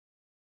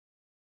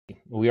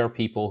We are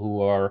people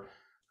who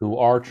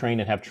are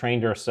trained and have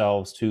trained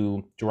ourselves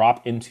to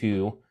drop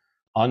into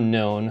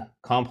unknown,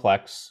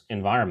 complex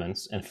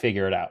environments and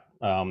figure it out,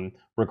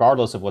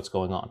 regardless of what's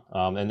going on.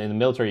 And in the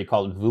military, you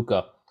call it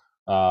VUCA,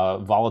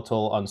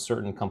 volatile,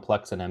 uncertain,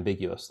 complex, and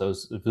ambiguous.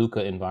 Those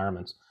VUCA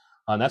environments.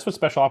 And that's what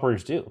special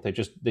operators do.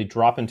 They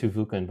drop into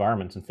VUCA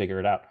environments and figure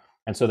it out.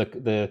 And so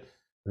the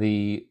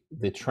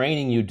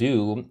training you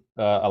do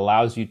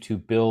allows you to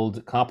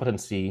build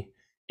competency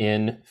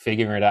in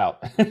figuring it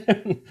out,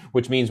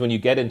 which means when you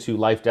get into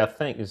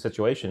life-death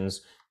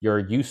situations, you're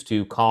used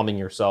to calming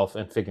yourself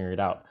and figuring it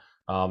out.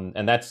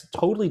 And that's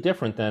totally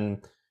different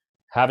than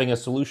having a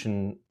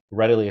solution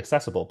readily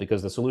accessible,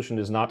 because the solution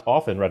is not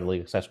often readily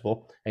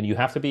accessible, and you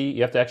have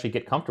to actually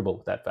get comfortable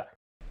with that fact.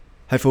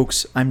 Hi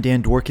folks, I'm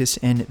Dan Dworkis,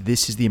 and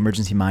this is the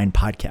Emergency Mind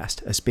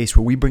Podcast, a space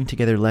where we bring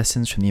together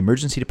lessons from the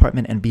emergency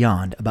department and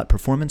beyond about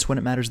performance when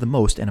it matters the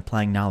most and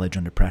applying knowledge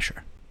under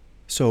pressure.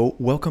 So,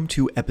 welcome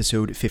to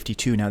episode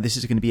 52. Now, this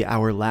is going to be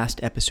our last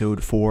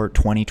episode for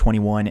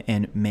 2021,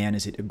 and man,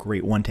 is it a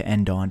great one to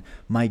end on.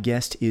 My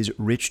guest is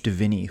Rich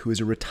Diviney, who is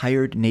a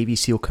retired Navy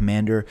SEAL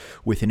commander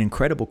with an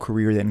incredible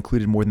career that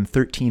included more than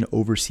 13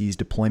 overseas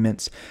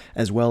deployments,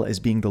 as well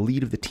as being the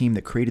lead of the team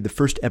that created the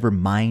first ever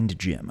Mind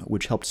Gym,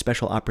 which helped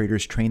special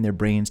operators train their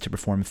brains to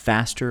perform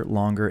faster,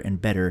 longer,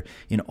 and better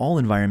in all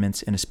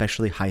environments, and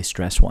especially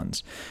high-stress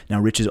ones.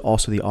 Now, Rich is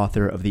also the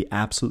author of the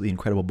absolutely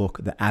incredible book,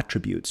 The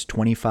Attributes,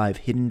 25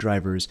 Hidden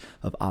Drivers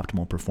of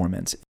Optimal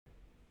Performance.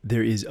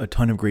 There is a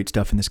ton of great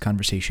stuff in this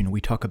conversation. We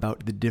talk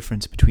about the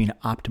difference between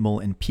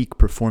optimal and peak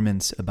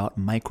performance, about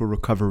micro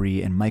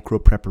recovery and micro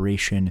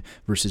preparation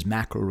versus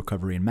macro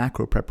recovery and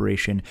macro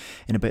preparation,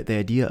 and about the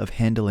idea of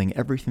handling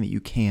everything that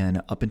you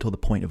can up until the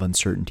point of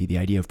uncertainty, the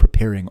idea of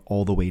preparing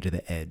all the way to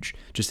the edge,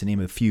 just to name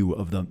a few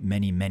of the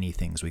many, many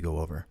things we go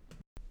over.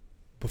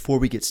 Before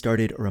we get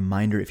started, a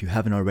reminder, if you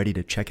haven't already,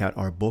 to check out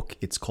our book.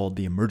 It's called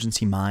The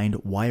Emergency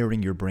Mind,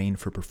 Wiring Your Brain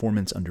for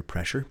Performance Under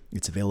Pressure.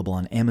 It's available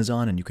on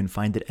Amazon, and you can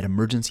find it at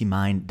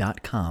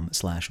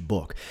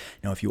emergencymind.com/book.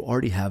 Now, if you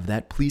already have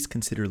that, please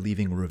consider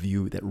leaving a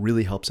review. That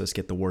really helps us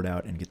get the word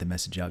out and get the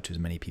message out to as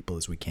many people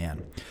as we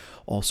can.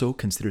 Also,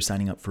 consider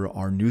signing up for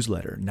our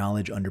newsletter,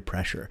 Knowledge Under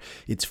Pressure.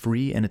 It's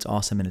free and it's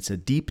awesome, and it's a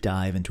deep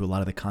dive into a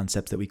lot of the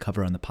concepts that we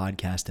cover on the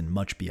podcast and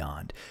much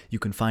beyond. You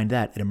can find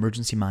that at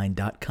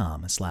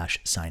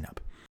emergencymind.com/sign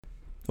up.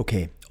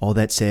 Okay, all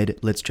that said,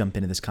 let's jump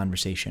into this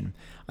conversation.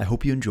 I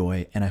hope you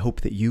enjoy, and I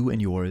hope that you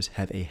and yours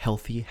have a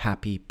healthy,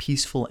 happy,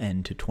 peaceful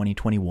end to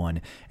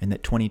 2021, and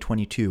that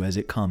 2022, as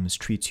it comes,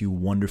 treats you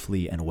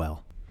wonderfully and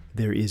well.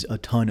 There is a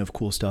ton of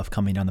cool stuff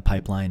coming down the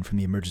pipeline from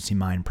the Emergency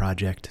Mind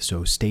Project,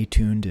 so stay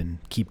tuned and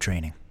keep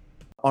training.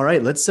 All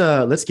right, let's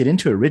get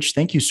into it. Rich,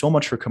 thank you so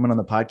much for coming on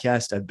the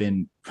podcast. I've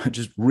been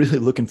just really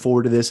looking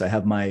forward to this. I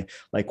have my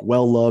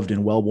well-loved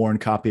and well-worn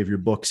copy of your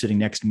book sitting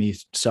next to me,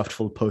 stuffed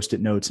full of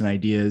Post-it notes and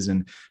ideas.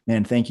 And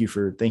man, thank you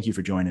for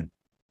joining.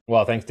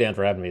 Well, thanks, Dan,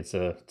 for having me. It's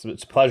a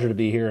pleasure to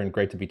be here and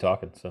great to be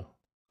talking. So.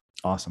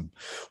 Awesome.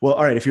 Well,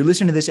 all right. If you're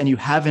listening to this and you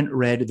haven't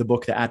read the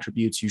book, The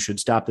Attributes, you should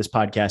stop this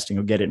podcast and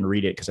go get it and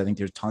read it, because I think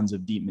there's tons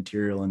of deep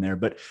material in there.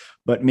 But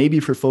maybe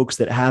for folks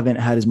that haven't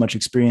had as much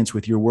experience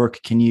with your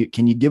work, can you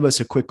give us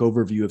a quick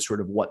overview of sort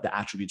of what the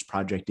Attributes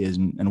Project is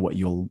and what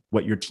your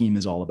team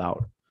is all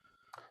about?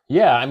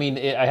 Yeah, I mean,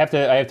 I have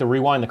to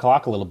rewind the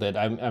clock a little bit.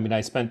 I mean, I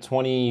spent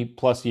 20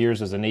 plus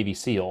years as a Navy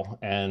SEAL,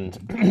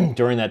 and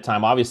during that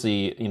time,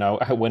 obviously,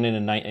 I went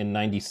in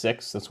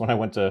 96. That's when I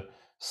went to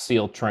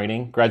SEAL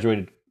training,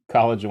 graduated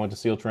college and went to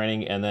SEAL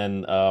training, and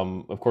then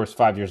of course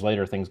 5 years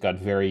later things got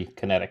very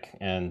kinetic,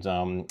 and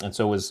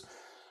so was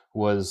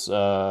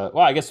well,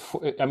 I guess,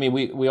 I mean,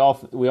 we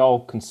all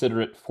consider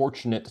it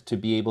fortunate to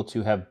be able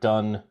to have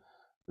done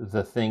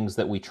the things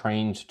that we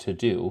trained to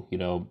do.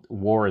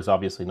 War is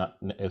obviously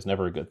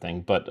never a good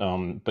thing, but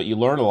you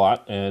learn a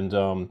lot, and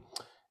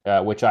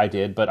which I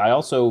did, but I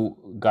also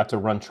got to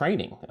run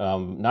training,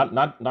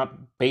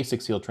 not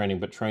basic SEAL training,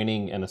 but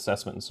training and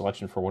assessment and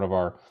selection for one of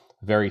our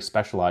very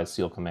specialized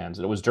SEAL commands.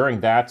 And it was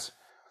during that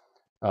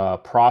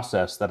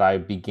process that I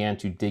began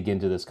to dig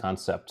into this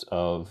concept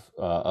of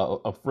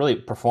really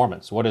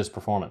performance. What is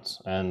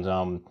performance? And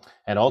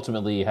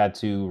ultimately had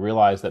to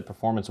realize that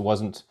performance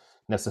wasn't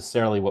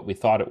necessarily what we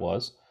thought it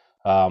was.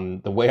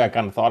 The way I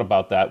kind of thought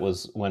about that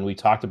was when we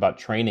talked about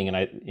training, and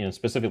I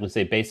specifically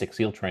say basic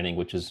SEAL training,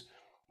 which is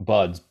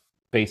BUDS,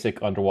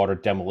 basic underwater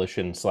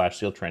demolition /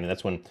 SEAL training.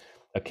 That's when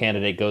a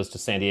candidate goes to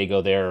San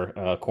Diego there,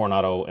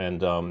 Coronado, and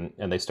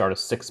they start a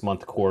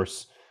 6-month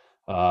course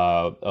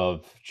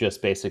of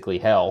just basically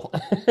hell,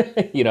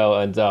 and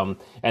it's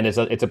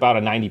about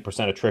a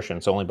 90% attrition,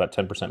 so only about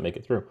 10% make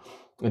it through.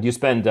 And you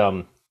spend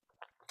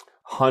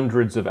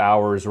hundreds of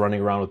hours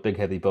running around with big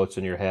heavy boats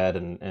in your head,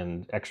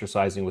 and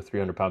exercising with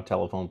 300-pound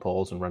telephone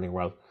poles, and running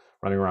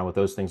around with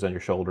those things on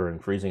your shoulder,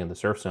 and freezing in the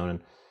surf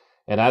zone.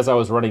 And as I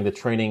was running the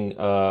training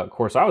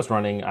course I was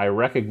running, I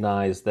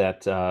recognized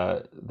that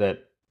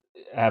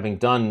having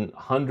done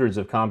hundreds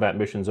of combat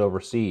missions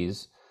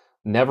overseas,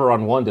 never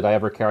on one did I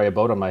ever carry a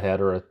boat on my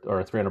head or a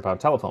 300-pound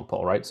telephone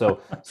pole, right?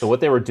 So what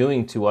they were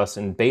doing to us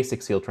in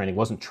basic SEAL training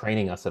wasn't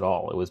training us at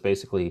all. It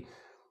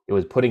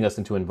was putting us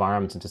into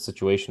environments, into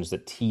situations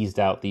that teased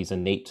out these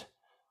innate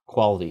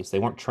qualities. They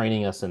weren't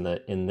training us in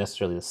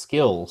necessarily the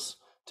skills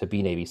to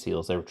be Navy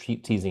SEALs. They were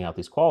teasing out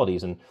these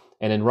qualities. And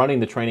in running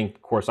the training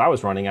course I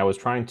was running, I was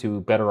trying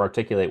to better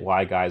articulate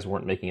why guys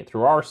weren't making it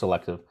through our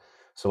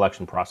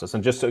selection process.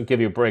 And just to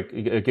give you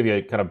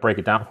kind of break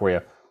it down for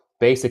you,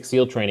 basic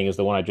SEAL training is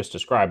the one I just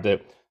described.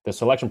 The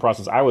selection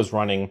process I was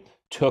running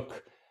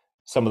took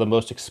some of the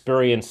most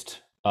experienced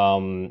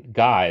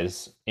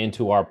guys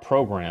into our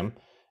program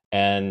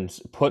and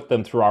put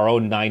them through our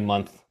own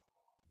 9-month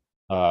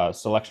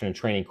selection and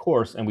training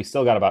course, and we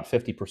still got about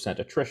 50%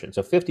 attrition.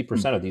 So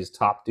 50% of these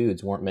top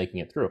dudes weren't making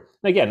it through.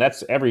 And again,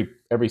 that's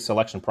every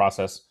selection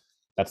process.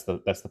 That's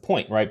the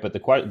point, right? But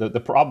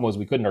the problem was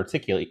we couldn't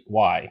articulate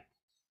why,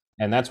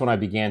 and that's when I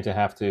began to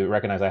have to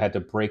recognize I had to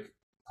break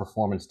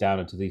performance down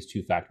into these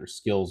two factors: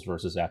 skills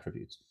versus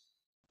attributes.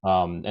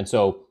 And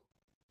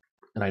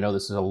I know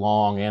this is a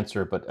long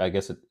answer, but I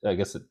guess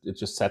it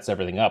just sets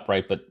everything up,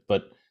 right?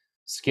 But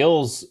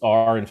skills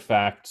are in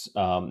fact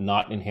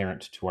not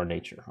inherent to our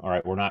nature. All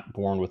right, we're not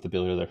born with the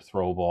ability to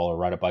throw a ball or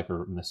ride a bike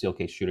or, in the SEAL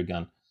case, shoot a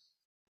gun.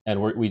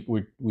 And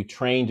we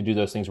train to do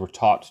those things. We're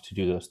taught to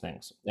do those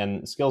things.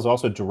 And skills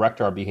also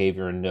direct our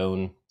behavior in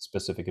known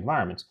specific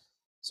environments.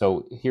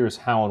 So here's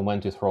how and when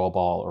to throw a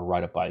ball or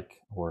ride a bike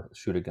or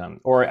shoot a gun.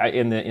 Or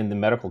in the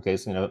medical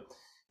case,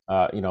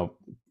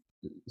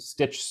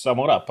 stitch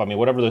someone up. I mean,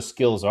 whatever those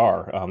skills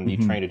are, you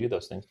train to do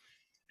those things.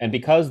 And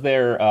because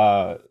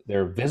they're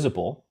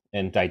visible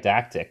and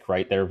didactic,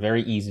 right? They're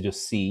very easy to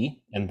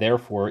see and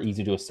therefore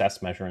easy to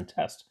assess, measure, and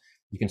test.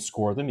 You can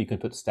score them. You can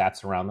put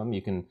stats around them.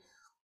 You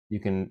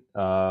can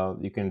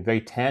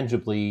very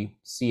tangibly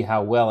see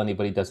how well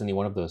anybody does any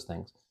one of those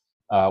things.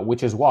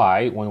 Which is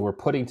why when we're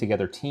putting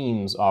together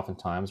teams,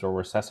 oftentimes, or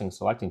we're assessing,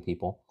 selecting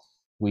people,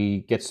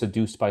 we get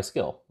seduced by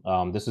skill.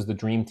 This is the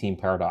dream team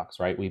paradox,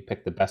 right? We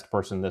pick the best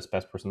person this,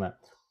 best person that.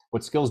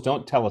 What skills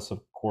don't tell us,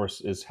 of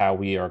course, is how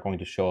we are going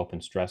to show up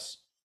in stress,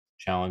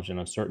 challenge, and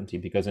uncertainty,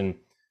 because in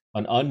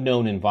an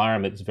unknown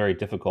environment, it's very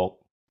difficult,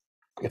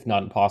 if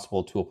not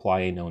impossible, to apply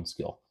a known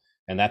skill.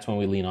 And that's when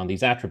we lean on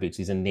these attributes,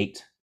 these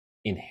innate,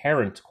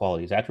 inherent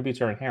qualities.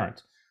 Attributes are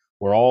inherent.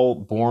 We're all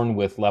born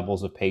with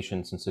levels of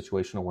patience and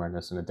situational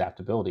awareness and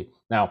adaptability.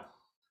 Now,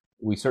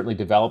 we certainly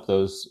develop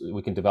those.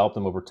 We can develop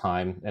them over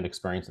time and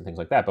experience and things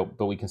like that.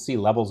 But we can see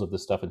levels of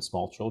this stuff in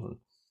small children.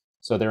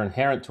 So they're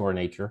inherent to our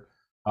nature.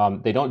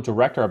 They don't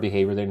direct our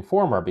behavior. They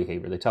inform our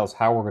behavior. They tell us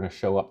how we're going to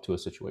show up to a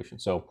situation.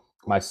 So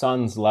my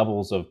son's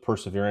levels of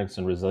perseverance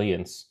and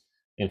resilience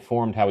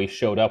informed how he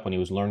showed up when he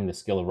was learning the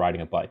skill of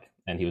riding a bike,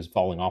 and he was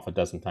falling off a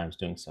dozen times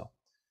doing so.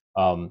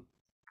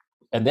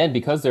 And then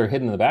because they're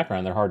hidden in the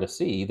background, they're hard to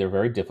see. They're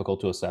very difficult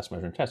to assess,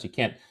 measure, and test. You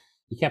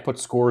can't put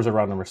scores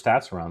around them or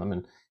stats around them,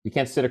 and you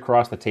can't sit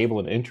across the table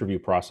in an interview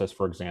process,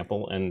 for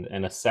example,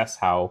 and assess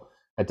how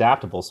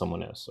adaptable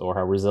someone is, or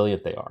how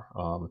resilient they are,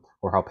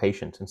 or how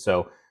patient. And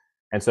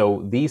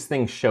so these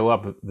things show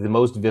up the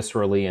most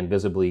viscerally and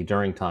visibly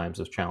during times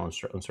of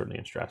challenge, uncertainty,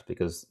 and stress,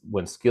 because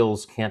when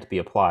skills can't be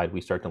applied, we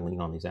start to lean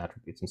on these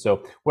attributes. And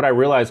so what I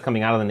realized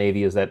coming out of the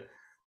Navy is that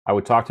I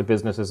would talk to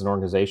businesses and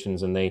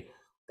organizations, and they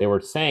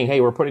were saying,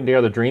 hey, we're putting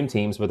together dream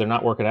teams, but they're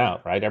not working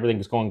out, right?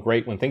 Everything's going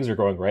great when things are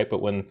going great,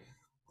 but when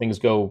things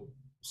go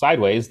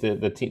sideways,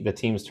 the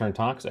teams turn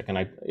toxic. And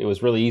it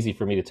was really easy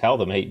for me to tell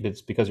them, hey,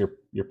 it's because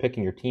you're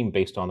picking your team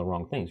based on the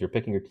wrong things. You're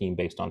picking your team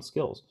based on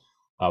skills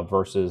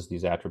versus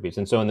these attributes.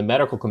 And so in the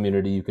medical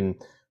community, you can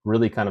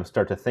really kind of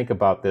start to think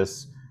about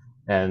this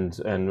and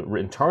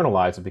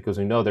internalize it, because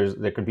we know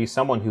there can be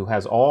someone who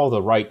has all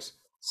the right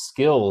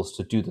skills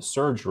to do the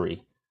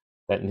surgery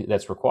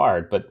that's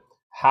required, but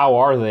how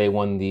are they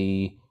when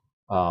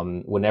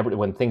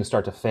when things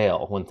start to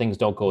fail, when things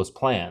don't go as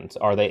planned?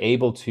 Are they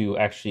able to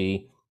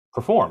actually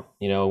perform?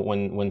 When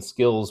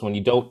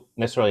you don't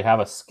necessarily have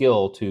a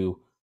skill to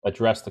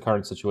address the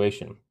current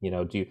situation,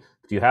 do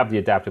you have the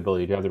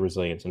adaptability? Do you have the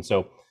resilience? And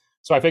so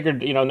I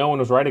figured, no one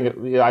was writing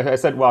it. I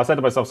said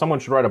to myself, someone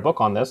should write a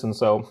book on this, and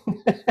so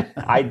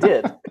I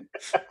did.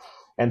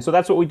 And so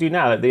that's what we do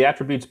now. The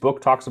attributes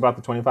book talks about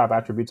the 25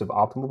 attributes of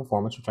optimal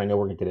performance, which I know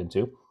we're going to get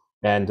into,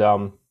 and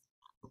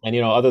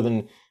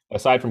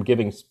aside from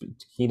giving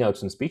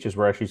keynotes and speeches,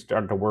 we're actually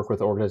starting to work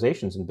with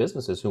organizations and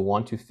businesses who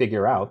want to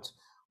figure out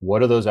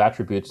what are those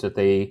attributes that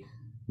they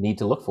need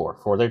to look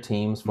for their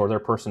teams, for their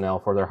personnel,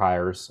 for their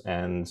hires,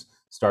 and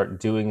start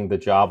doing the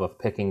job of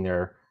picking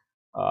their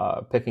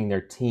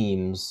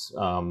teams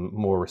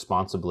more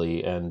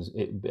responsibly and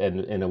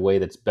in a way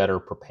that's better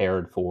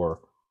prepared for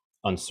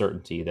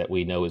uncertainty that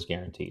we know is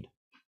guaranteed.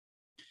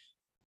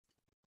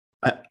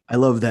 I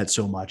love that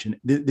so much. And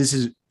this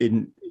is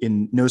in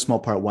no small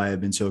part why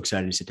I've been so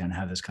excited to sit down and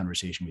have this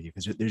conversation with you,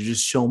 because there's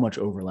just so much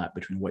overlap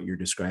between what you're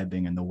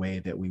describing and the way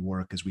that we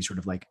work as we sort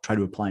of like try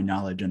to apply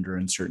knowledge under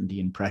uncertainty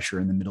and pressure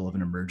in the middle of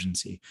an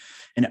emergency.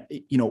 And,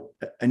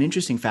 an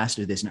interesting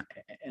facet of this,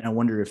 and and I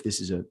wonder if this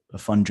is a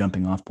fun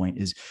jumping off point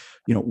is,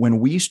 when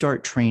we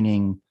start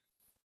training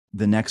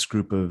the next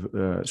group of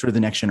sort of the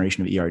next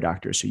generation of ER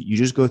doctors. So you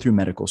just go through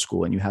medical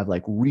school and you have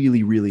like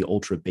really, really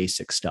ultra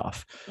basic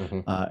stuff.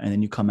 Mm-hmm. And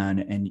then you come in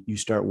and you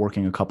start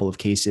working a couple of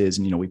cases,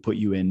 and, we put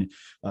you in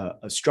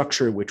a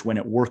structure, which when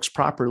it works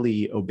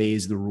properly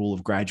obeys the rule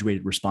of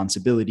graduated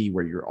responsibility,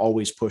 where you're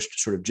always pushed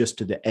sort of just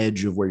to the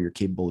edge of where you're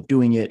capable of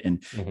doing it.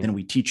 And Mm-hmm. then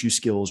we teach you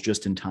skills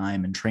just in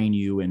time and train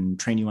you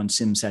on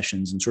sim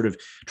sessions and sort of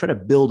try to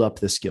build up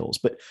the skills.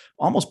 But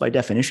almost by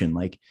definition,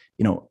 like,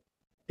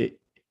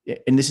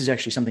 it, and this is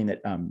actually something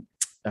that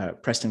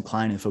Preston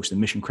Klein and the folks at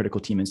the Mission Critical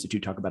Team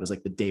Institute talk about, is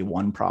like the day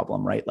one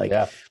problem, right?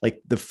 Yeah.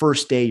 Like the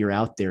first day you're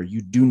out there, you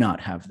do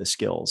not have the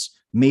skills.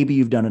 Maybe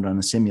you've done it on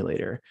a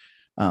simulator.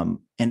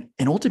 And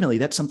ultimately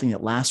that's something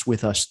that lasts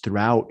with us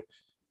throughout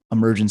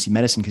emergency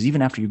medicine, because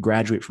even after you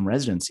graduate from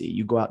residency,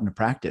 you go out into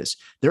practice,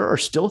 there are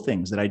still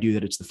things that I do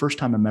that it's the first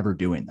time I'm ever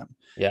doing them.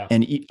 Yeah.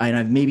 And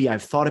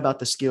I've thought about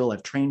the skill,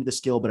 I've trained the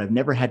skill, but I've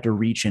never had to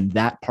reach in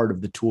that part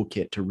of the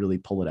toolkit to really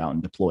pull it out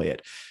and deploy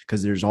it,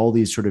 because there's all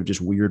these sort of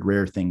just weird,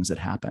 rare things that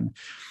happen.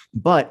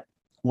 But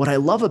what I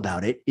love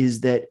about it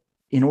is that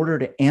in order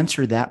to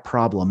answer that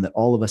problem that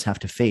all of us have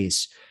to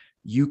face,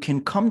 you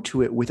can come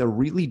to it with a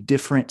really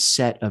different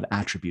set of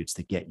attributes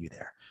that get you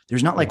there.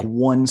 There's not like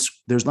one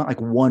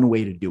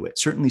way to do it.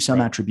 Certainly some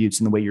Right. attributes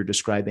in the way you're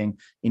describing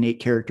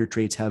innate character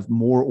traits have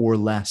more or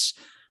less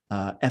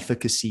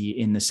efficacy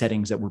in the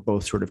settings that we're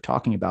both sort of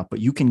talking about,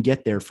 but you can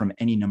get there from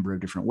any number of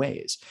different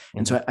ways.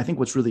 And so I think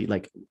what's really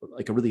like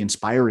a really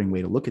inspiring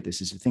way to look at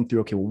this is to think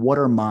through, okay, well, what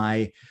are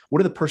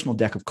the personal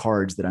deck of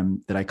cards that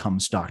I come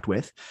stocked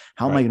with?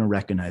 How am I going to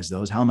recognize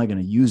those? How am I going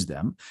to use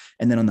them?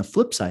 And then on the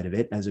flip side of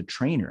it, as a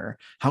trainer,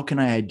 how can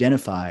I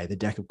identify the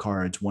deck of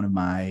cards one of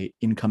my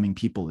incoming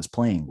people is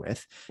playing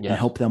with and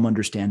help them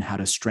understand how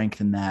to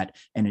strengthen that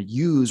and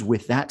use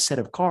with that set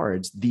of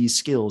cards these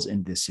skills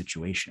in this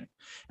situation?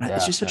 And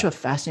it's just such a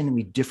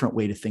fascinatingly different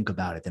way to think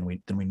about it than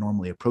we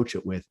normally approach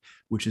it with,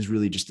 which is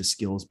really just a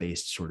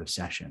skills-based sort of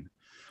session.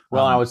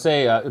 Well, I would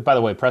say, by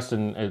the way,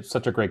 Preston is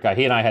such a great guy.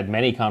 He and I had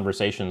many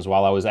conversations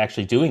while I was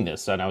actually doing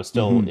this, and I was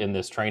still in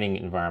this training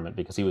environment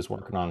because he was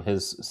working on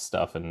his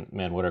stuff. And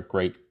man, what a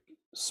great,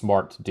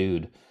 smart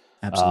dude!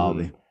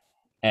 Absolutely.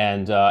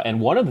 And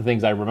one of the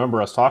things I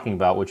remember us talking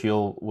about, which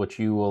will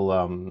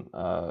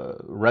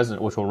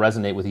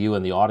resonate with you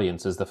and the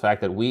audience, is the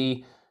fact that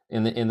we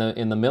in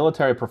the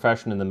military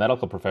profession, in the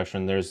medical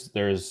profession,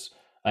 there's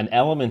an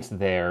element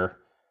there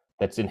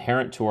that's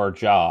inherent to our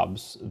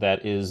jobs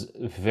that is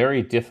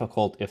very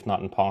difficult, if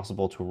not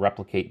impossible, to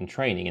replicate in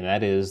training, and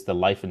that is the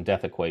life and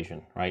death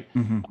equation, right?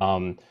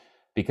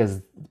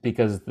 Because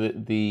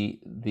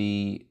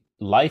the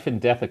life and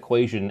death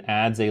equation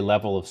adds a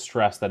level of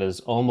stress that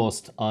is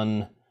almost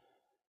unreplicable.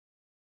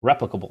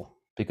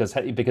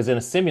 Because in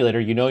a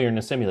simulator, you're in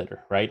a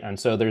simulator, right? And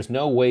so there's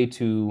no way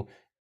to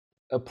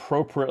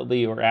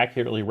appropriately or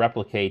accurately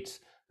replicate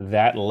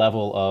that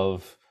level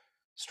of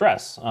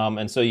stress.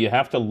 And so you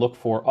have to look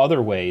for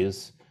other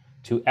ways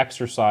to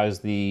exercise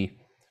the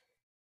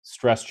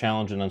stress,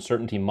 challenge, and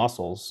uncertainty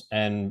muscles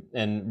and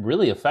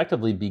really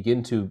effectively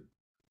begin to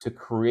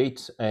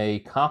create a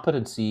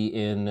competency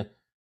in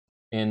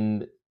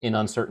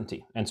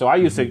uncertainty. And so I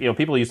used to,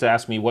 people used to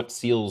ask me what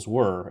SEALs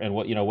were and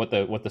what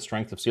the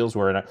strength of SEALs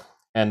were.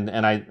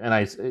 And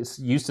I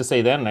used to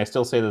say then, and I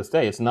still say to this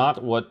day, it's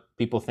not what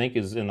people think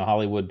is in the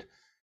Hollywood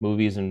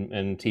movies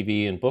and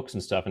TV and books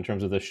and stuff in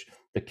terms of the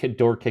kid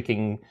door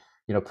kicking,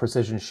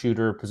 precision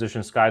shooter,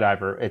 precision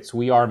skydiver.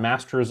 We are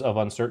masters of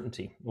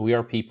uncertainty. We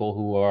are people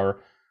who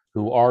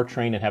are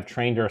trained and have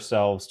trained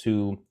ourselves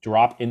to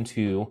drop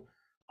into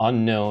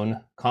unknown,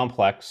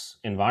 complex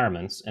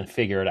environments and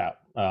figure it out,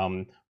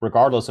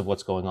 regardless of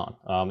what's going on.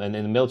 And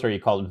in the military,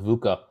 you call it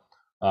VUCA.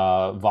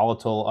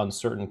 Volatile,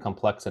 uncertain,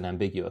 complex, and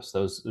ambiguous.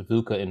 Those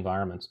VUCA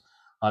environments,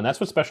 and that's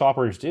what special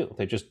operators do.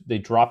 They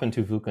drop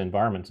into VUCA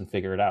environments and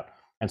figure it out.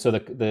 And so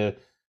the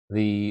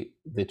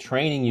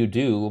training you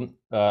do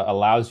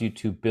allows you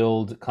to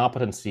build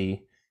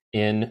competency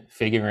in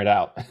figuring it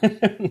out,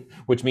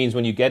 which means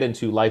when you get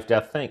into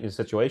life-death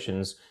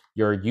situations,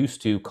 you're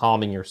used to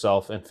calming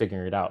yourself and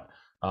figuring it out.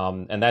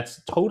 And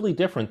that's totally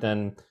different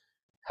than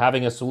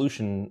having a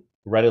solution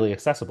readily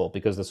accessible,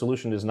 because the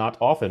solution is not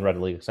often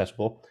readily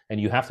accessible,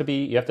 and you have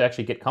to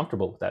actually get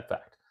comfortable with that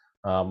fact,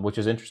 which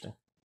is interesting.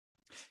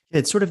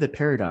 It's sort of the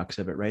paradox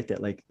of it, right?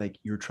 That like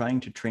you're trying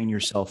to train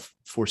yourself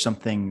for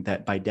something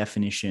that by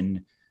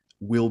definition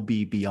will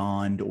be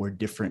beyond or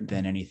different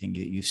than anything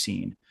that you've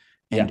seen.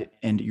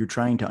 And you're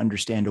trying to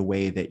understand a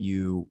way that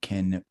you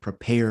can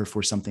prepare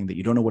for something that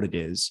you don't know what it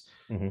is,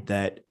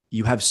 that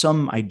you have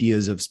some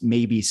ideas of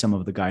maybe some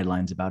of the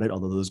guidelines about it,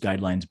 although those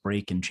guidelines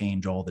break and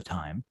change all the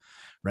time.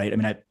 Right. I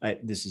mean,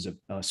 this is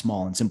a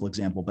small and simple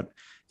example, but,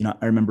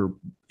 I remember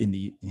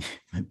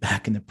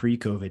back in the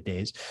pre-COVID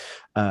days,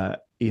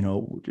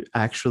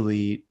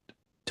 actually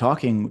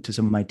talking to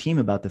some of my team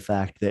about the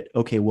fact that,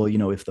 okay, well,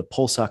 if the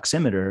pulse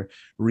oximeter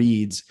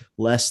reads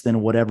less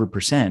than whatever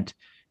percent,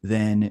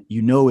 then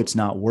you know it's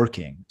not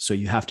working. So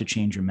you have to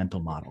change your mental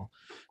model.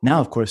 Now,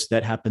 of course,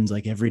 that happens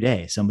like every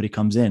day. Somebody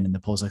comes in and the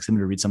pulse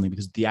oximeter reads something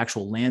because the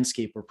actual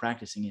landscape we're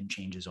practicing in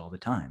changes all the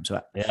time.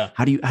 So Yeah.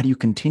 how do you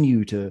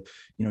continue to,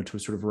 to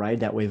sort of ride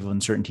that wave of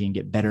uncertainty and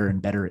get better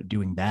and better at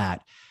doing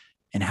that?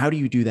 And how do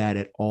you do that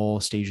at all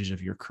stages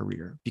of your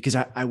career? Because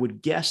I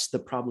would guess the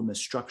problem is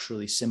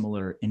structurally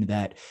similar in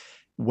that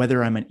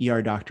whether I'm an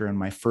ER doctor on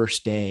my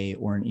first day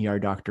or an ER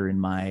doctor in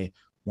my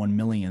 1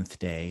 millionth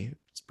day,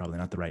 it's probably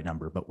not the right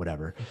number, but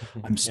whatever,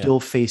 I'm Yeah. still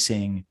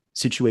facing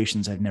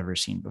situations I've never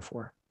seen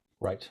before.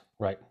 Right,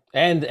 right.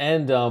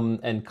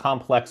 And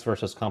complex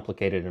versus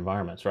complicated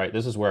environments, right?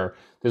 This is where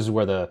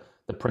the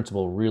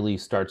principle really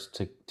starts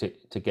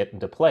to get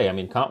into play. I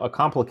mean,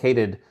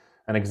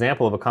 an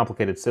example of a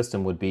complicated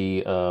system would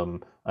be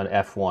an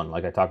F1,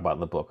 like I talk about in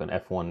the book, an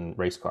F1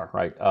 race car,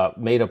 right?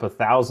 Made up of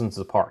thousands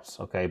of parts,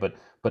 okay? But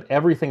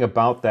everything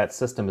about that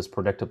system is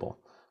predictable.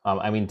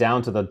 I mean,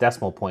 down to the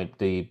decimal point,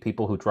 the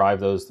people who drive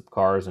those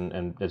cars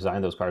and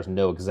design those cars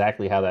know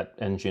exactly how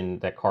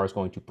that car is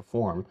going to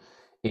perform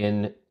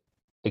in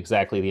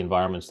exactly the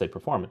environments they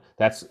perform in.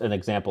 That's an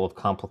example of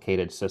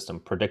complicated system,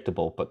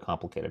 predictable but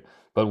complicated.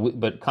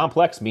 But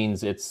complex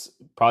means it's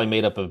probably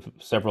made up of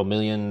several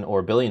million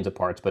or billions of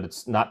parts, but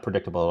it's not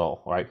predictable at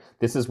all, right?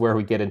 This is where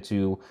we get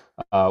into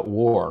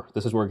war.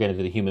 This is where we get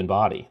into the human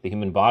body. The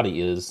human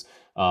body is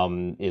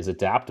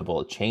adaptable.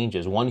 It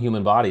changes. One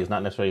human body is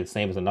not necessarily the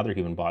same as another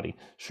human body.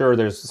 Sure,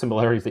 there's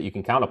similarities that you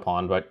can count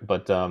upon,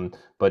 but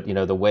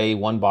the way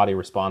one body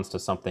responds to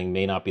something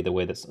may not be the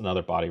way that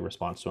another body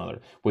responds to another,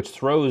 which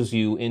throws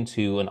you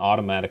into an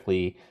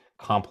automatically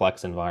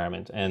complex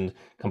environment. And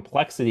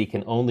complexity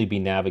can only be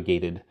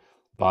navigated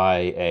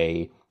by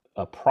a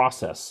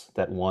process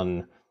that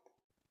one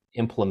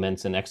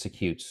implements and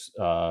executes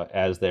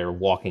as they're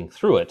walking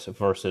through it,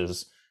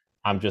 versus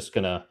I'm just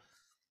gonna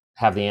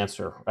have the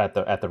answer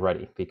at the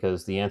ready,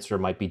 because the answer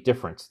might be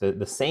different.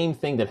 The same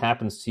thing that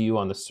happens to you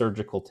on the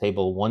surgical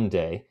table one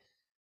day,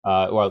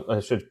 well, I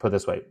should put it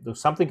this way: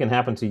 something can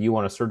happen to you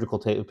on a surgical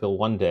table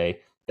one day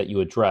that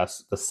you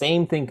address. The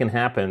same thing can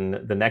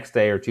happen the next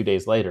day or 2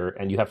 days later,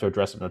 and you have to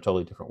address it in a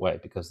totally different way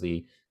because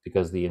the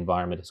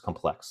environment is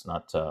complex,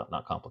 not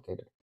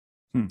complicated.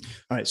 All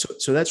right,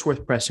 so that's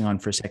worth pressing on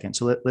for a second.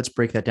 So let's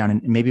break that down,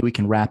 and maybe we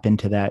can wrap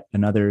into that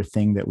another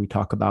thing that we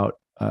talk about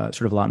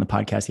sort of a lot in the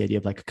podcast, the idea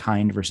of like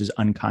kind versus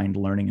unkind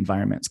learning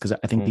environments, because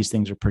I think these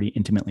things are pretty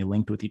intimately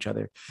linked with each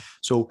other.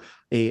 So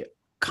a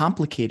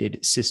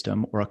complicated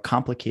system or a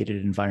complicated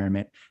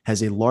environment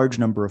has a large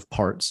number of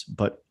parts,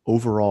 but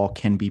overall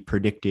can be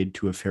predicted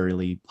to a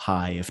fairly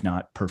high, if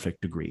not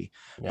perfect degree,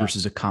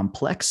 versus a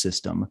complex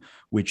system,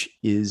 which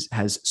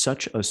has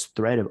such a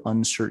thread of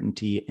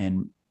uncertainty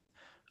and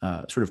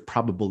sort of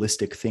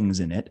probabilistic things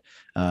in it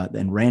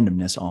and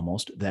randomness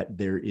almost, that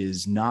there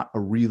is not a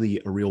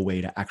real way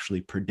to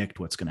actually predict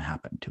what's going to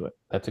happen to it.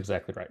 That's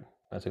exactly right.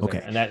 That's exactly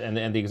okay.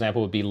 And the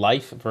example would be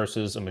life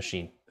versus a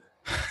machine.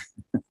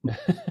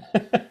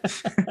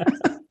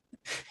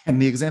 And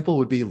the example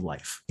would be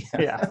life.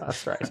 Yeah,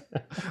 that's right.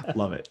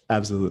 Love it.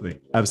 Absolutely.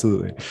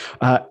 Absolutely.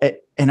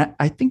 And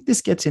I think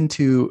this gets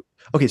into,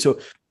 okay, so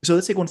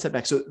let's take one step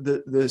back. So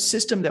the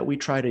system that we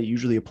try to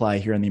usually apply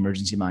here on the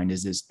emergency mind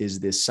is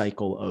this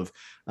cycle of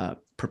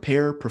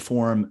prepare,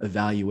 perform,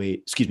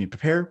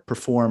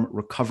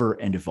 recover,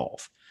 and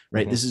evolve.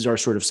 Right. Mm-hmm. This is our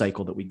sort of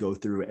cycle that we go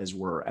through as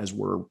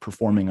we're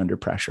performing under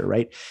pressure.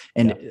 Right.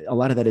 And a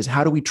lot of that is,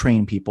 how do we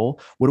train people?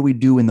 What do we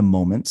do in the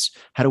moments?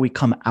 How do we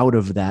come out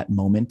of that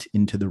moment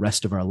into the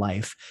rest of our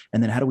life?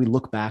 And then how do we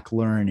look back,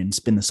 learn, and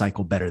spin the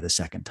cycle better the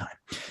second time?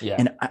 Yeah.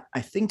 And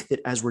I think that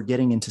as we're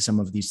getting into some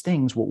of these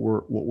things, what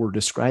we're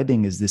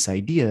describing is this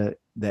idea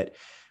that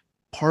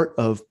part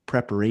of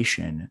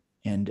preparation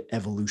and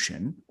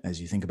evolution,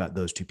 as you think about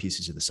those two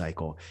pieces of the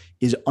cycle,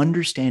 is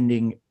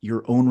understanding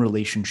your own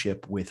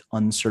relationship with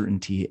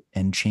uncertainty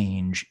and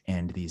change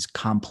and these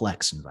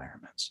complex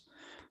environments.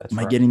 Am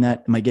I getting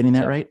that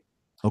right?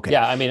 Okay.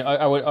 Yeah, I mean,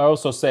 I would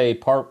also say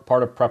part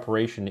of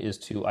preparation is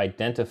to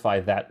identify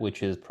that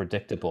which is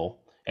predictable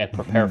and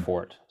prepare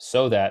for it,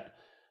 so that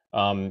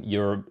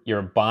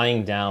you're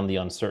buying down the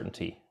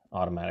uncertainty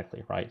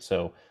automatically, right?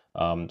 So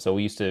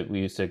we used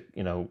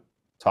to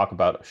talk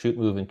about shoot,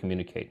 move, and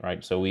communicate,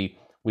 right? So we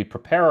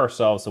prepare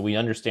ourselves so we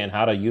understand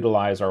how to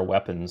utilize our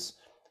weapons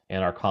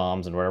and our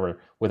comms and whatever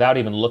without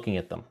even looking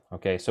at them.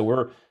 Okay, so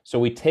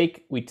we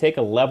take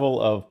a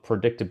level of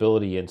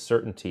predictability and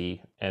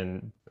certainty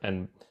and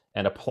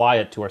apply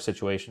it to our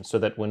situation, so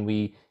that when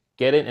we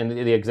get it, and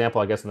the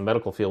example I guess in the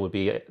medical field would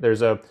be,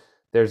 there's a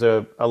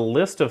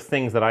list of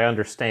things that I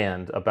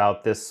understand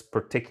about this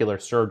particular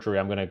surgery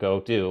I'm going to go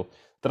do,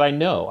 that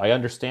I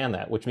understand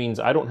that, which means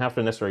I don't have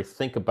to necessarily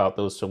think about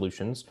those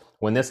solutions.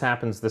 When this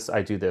happens,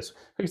 I do this,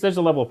 because there's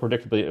a level of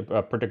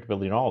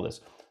predictability in all of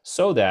this,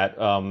 so that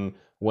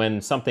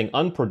when something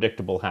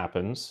unpredictable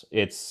happens,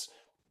 it's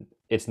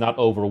not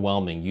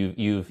overwhelming.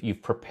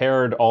 You've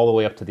prepared all the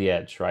way up to the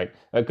edge, right?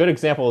 A good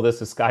example of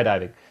this is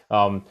skydiving.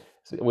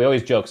 we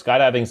always joke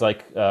skydiving's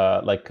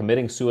like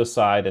committing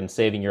suicide and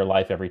saving your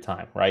life every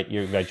time, right?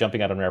 You're like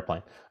jumping out of an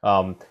airplane.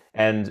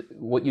 And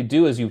what you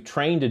do is you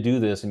train to do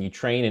this, and you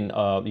train in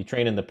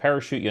the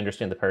parachute. You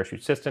understand the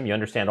parachute system. You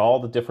understand all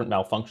the different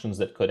malfunctions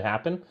that could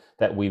happen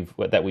that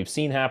we've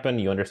seen happen.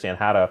 You understand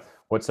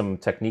what some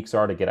techniques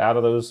are to get out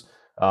of those,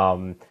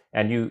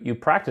 and you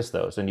practice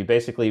those, and you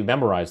basically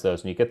memorize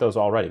those, and you get those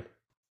all ready.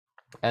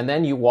 And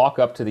then you walk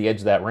up to the edge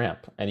of that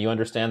ramp, and you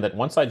understand that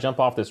once I jump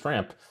off this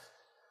ramp,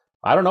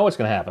 I don't know what's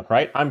going to happen,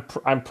 right?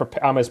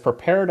 I'm as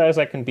prepared as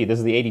I can be. This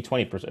is the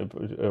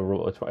 80-20%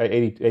 rule,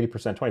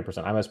 80%,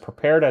 20%. I'm as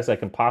prepared as I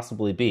can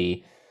possibly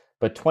be,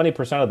 but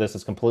 20% of this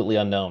is completely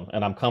unknown,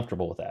 and I'm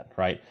comfortable with that,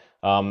 right?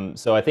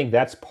 So I think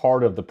that's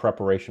part of the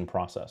preparation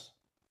process.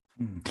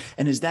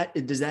 And does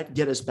that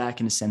get us back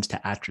in a sense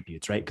to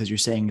attributes, right? Because you're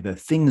saying the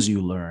things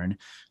you learn,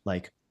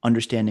 like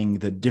understanding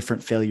the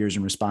different failures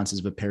and responses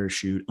of a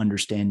parachute,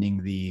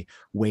 understanding the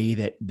way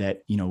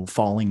that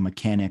falling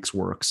mechanics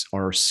works,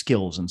 are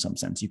skills in some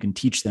sense. You can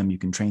teach them, you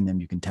can train them,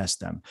 you can test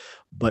them.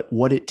 But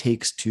what it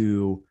takes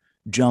to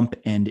jump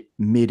and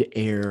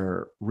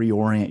mid-air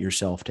reorient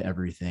yourself to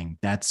everything,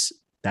 that's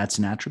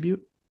an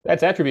attribute.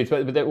 That's attributes,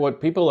 but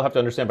what people have to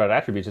understand about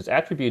attributes is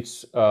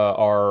attributes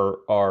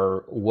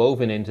are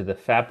woven into the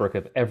fabric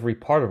of every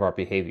part of our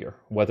behavior,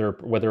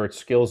 whether it's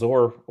skills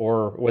or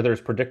whether it's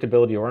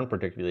predictability or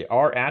unpredictability.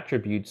 Our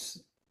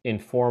attributes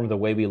inform the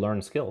way we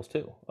learn skills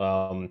too.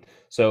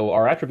 So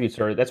our attributes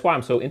that's why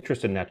I'm so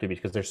interested in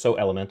attributes, because they're so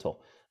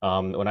elemental.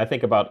 When I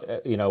think about,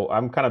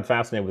 I'm kind of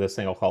fascinated with this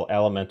thing I'll call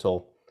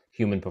elemental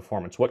human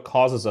performance. What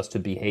causes us to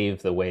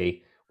behave the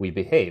way we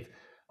behave?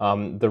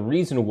 The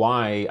reason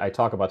why I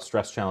talk about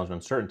stress, challenge,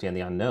 uncertainty, and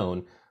the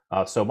unknown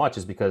so much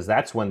is because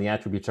that's when the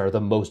attributes are the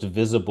most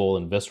visible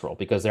and visceral,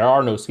 because there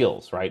are no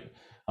skills, right?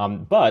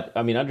 But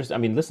I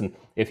mean, listen,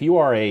 if you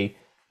are an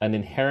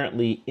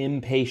inherently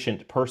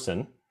impatient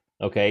person,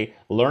 okay,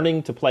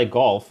 learning to play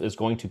golf is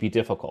going to be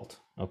difficult.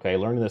 Okay,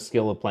 learning the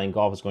skill of playing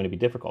golf is going to be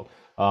difficult.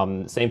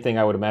 Same thing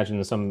I would imagine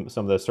in some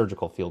of the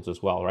surgical fields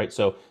as well, right?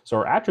 So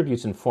our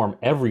attributes inform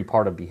every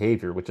part of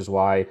behavior, which is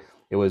why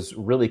it was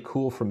really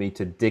cool for me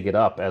to dig it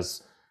up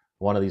as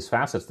one of these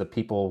facets that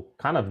people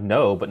kind of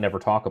know but never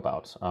talk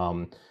about.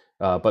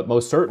 But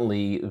most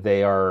certainly,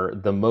 they are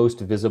the most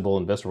visible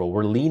and visceral.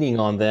 We're leaning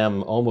on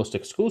them almost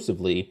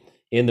exclusively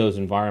in those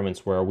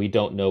environments where we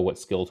don't know what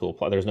skill to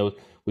apply.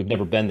 We've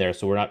never been there,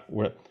 so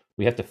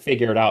we have to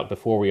figure it out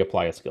before we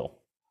apply a skill.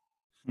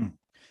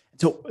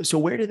 So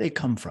where do they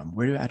come from?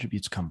 Where do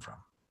attributes come from?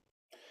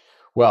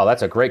 Well,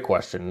 that's a great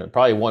question.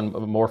 Probably one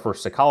more for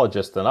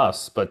psychologists than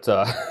us, but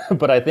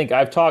but I think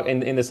I've talked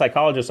in the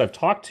psychologists I've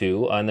talked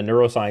to and the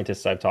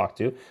neuroscientists I've talked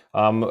to.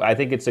 I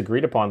think it's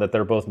agreed upon that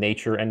they're both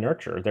nature and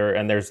nurture.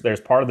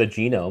 There's part of the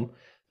genome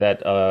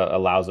that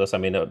allows us. I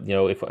mean,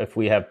 if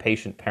we have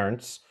patient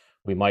parents,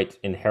 we might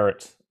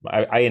inherit.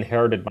 I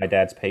inherited my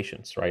dad's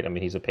patience, right? I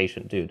mean, he's a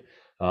patient dude,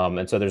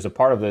 and so there's a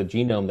part of the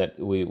genome that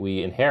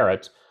we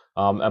inherit.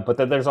 But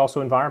then there's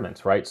also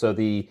environments, right? So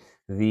the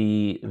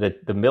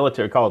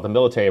military, call it the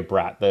military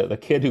brat, the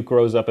kid who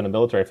grows up in a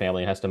military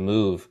family and has to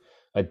move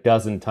a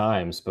dozen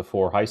times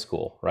before high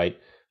school, right?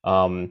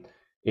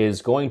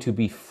 Is going to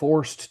be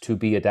forced to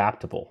be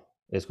adaptable.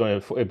 Is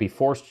going to be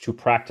forced to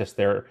practice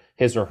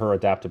his or her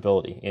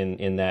adaptability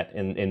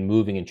in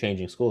moving and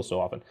changing schools so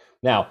often.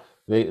 Now,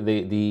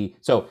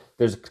 so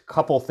there's a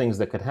couple things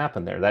that could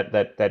happen there.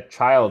 That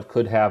child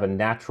could have a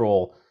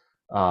natural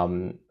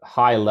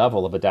high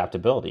level of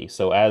adaptability.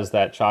 So as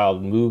that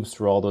child moves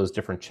through all those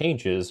different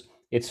changes,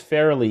 it's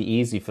fairly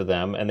easy for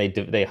them, and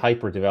they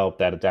hyper develop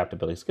that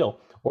adaptability skill.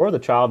 Or the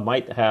child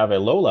might have a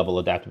low level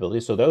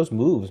adaptability, so those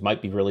moves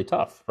might be really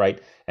tough,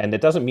 right? And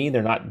it doesn't mean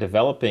they're not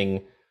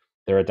developing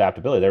their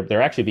adaptability.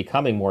 They're actually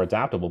becoming more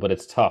adaptable, but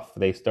it's tough.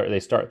 They started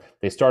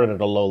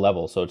at a low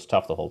level, so it's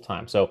tough the whole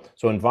time. So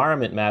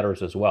environment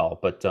matters as well.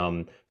 But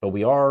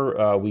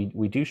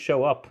we do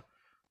show up.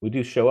 We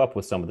do show up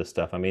with some of this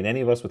stuff. I mean, any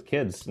of us with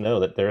kids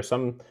know that there are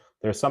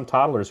some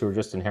toddlers who are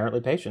just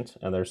inherently patient,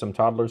 and there's some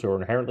toddlers who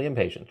are inherently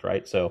impatient,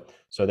 right? So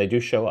they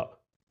do show up.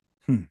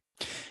 And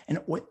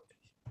what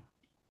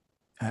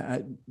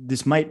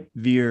this might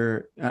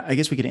veer, I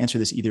guess we could answer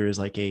this either as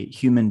like a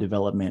human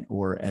development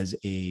or as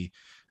a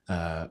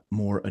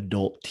more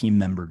adult team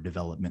member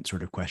development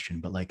sort of question.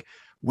 But like,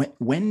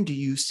 when do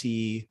you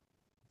see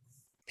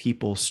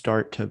people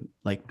start to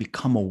like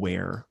become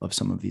aware of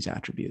some of these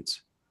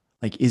attributes?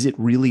 Like, is it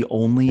really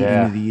only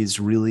in these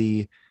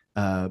really,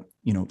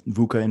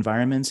 VUCA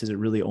environments? Is it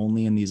really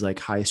only in these like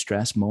high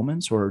stress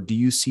moments, or do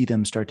you see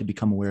them start to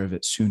become aware of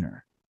it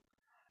sooner?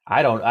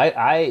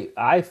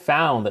 I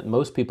found that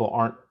most people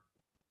aren't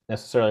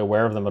necessarily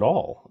aware of them at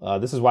all.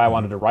 This is why I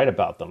wanted to write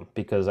about them,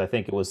 because I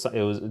think it was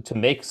to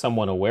make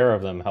someone aware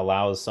of them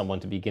allows someone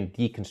to begin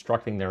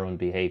deconstructing their own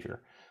behavior.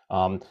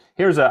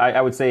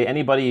 I would say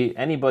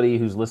anybody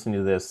who's listening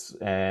to this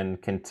and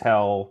can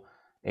tell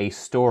a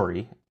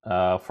story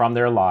from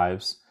their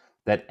lives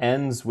that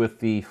ends with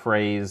the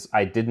phrase,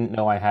 "I didn't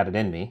know I had it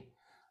in me,"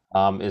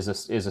 is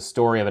a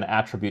story of an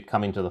attribute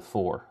coming to the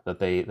fore that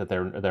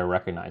they're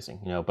recognizing.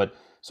 But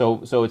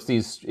so it's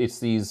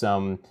these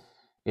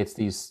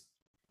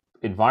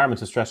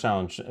environments of stress,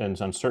 challenge, and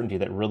uncertainty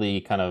that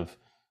really kind of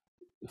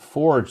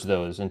forge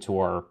those into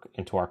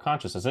our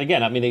consciousness. And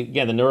again, I mean,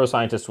 again, the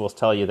neuroscientists will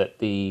tell you that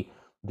the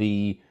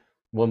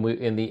when we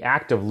in the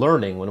act of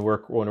learning, when we're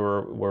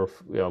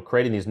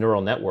creating these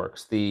neural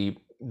networks, the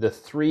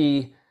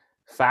three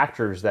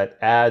factors that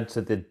add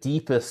to the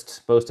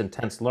deepest, most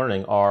intense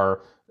learning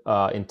are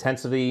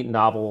intensity,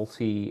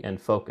 novelty, and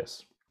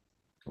focus.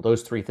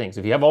 Those three things.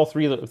 If you have all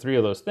three of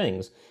those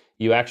things,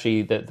 you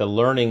actually the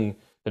learning,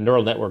 the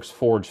neural networks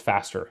forge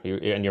faster,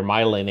 and you're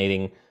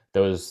myelinating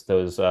those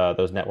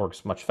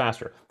networks much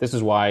faster. This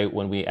is why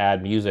when we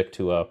add music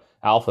to a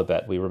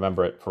alphabet, we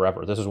remember it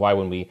forever. This is why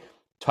when we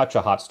touch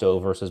a hot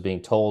stove versus being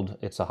told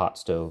it's a hot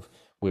stove,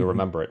 we Mm-hmm.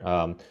 remember it.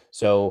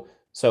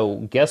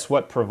 So guess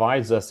what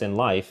provides us in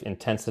life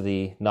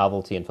intensity,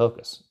 novelty, and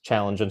focus?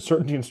 Challenge,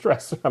 uncertainty, and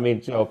stress. I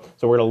mean, so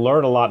we're going to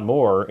learn a lot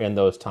more in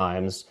those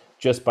times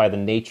just by the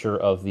nature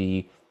of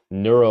the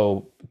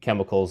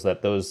neurochemicals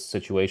that those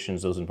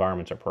situations, those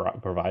environments are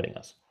providing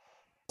us.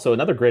 So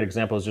another great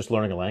example is just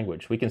learning a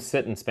language. We can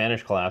sit in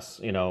Spanish class,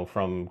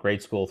 from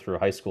grade school through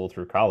high school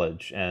through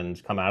college,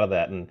 and come out of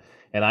that,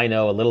 and I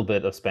know a little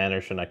bit of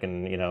Spanish, and I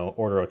can,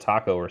 order a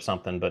taco or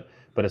something, but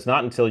it's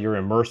not until you're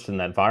immersed in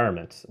that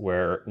environment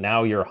where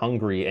now you're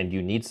hungry and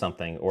you need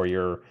something, or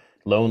you're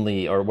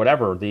lonely or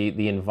whatever.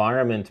 The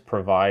environment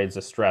provides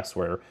a stress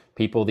where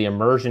the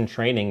immersion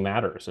training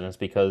matters, and it's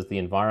because the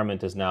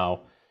environment is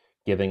now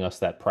giving us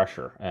that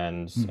pressure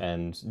and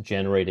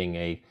generating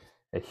a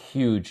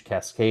huge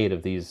cascade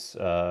of these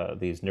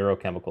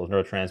neurochemicals,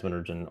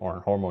 neurotransmitters,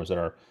 or hormones that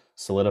are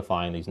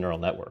solidifying these neural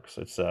networks.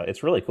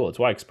 It's really cool. It's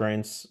why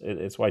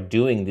it's why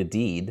doing the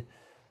deed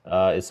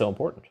is so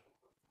important.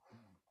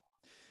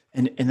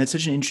 And that's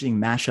such an interesting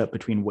mashup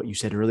between what you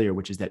said earlier,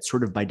 which is that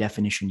sort of by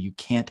definition, you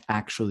can't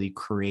actually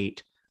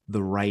create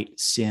the right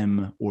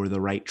sim or the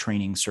right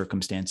training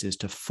circumstances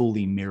to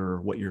fully mirror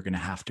what you're going to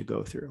have to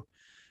go through.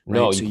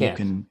 No, Right. you So you can't.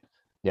 can,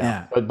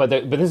 Yeah, yeah. but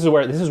this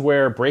is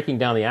where breaking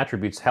down the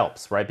attributes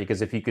helps, right?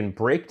 Because if you can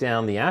break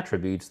down the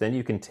attributes, then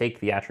you can take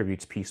the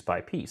attributes piece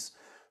by piece.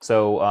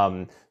 So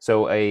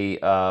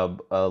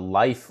a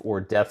life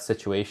or death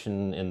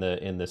situation in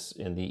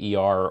the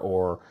ER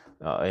or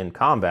in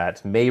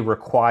combat may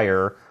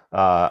require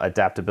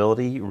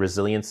adaptability,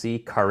 resiliency,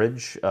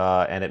 courage,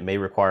 and it may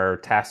require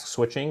task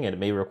switching, and it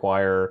may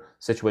require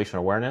situation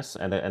awareness,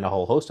 and a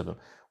whole host of them.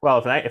 Well,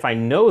 if I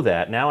know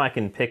that, now I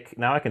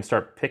can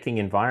start picking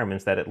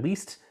environments that at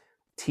least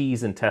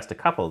tease and test a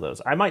couple of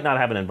those. I might not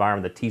have an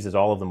environment that teases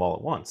all of them all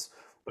at once,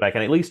 but I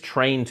can at least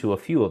train to a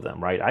few of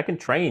them, right? I can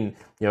train,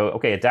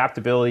 okay,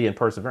 adaptability and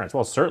perseverance.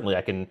 Well, certainly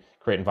I can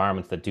create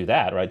environments that do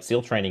that, right?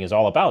 SEAL training is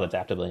all about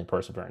adaptability and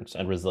perseverance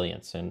and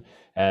resilience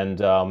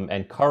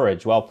and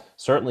courage. Well,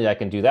 certainly I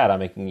can do that. I'm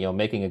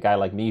making a guy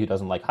like me who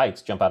doesn't like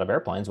heights jump out of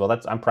airplanes. Well,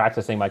 I'm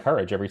practicing my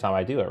courage every time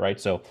I do it, right?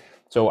 So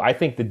I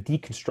think the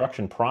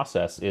deconstruction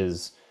process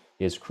is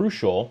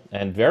crucial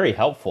and very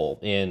helpful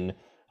in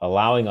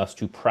allowing us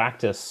to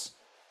practice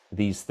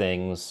these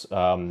things,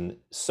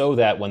 so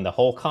that when the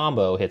whole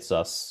combo hits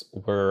us,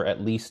 we're at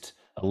least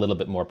a little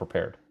bit more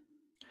prepared.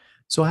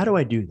 So how do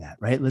I do that,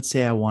 right? Let's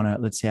say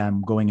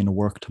I'm going into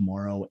work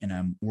tomorrow and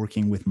I'm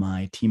working with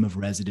my team of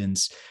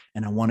residents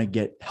and I want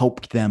to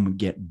help them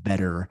get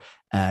better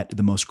at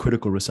the most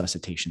critical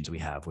resuscitations we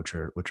have, which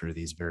are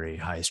these very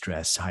high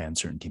stress, high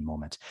uncertainty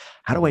moments.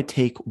 How do I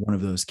take one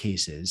of those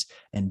cases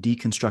and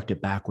deconstruct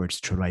it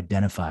backwards to try to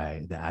identify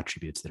the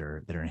attributes that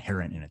are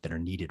inherent in it, that are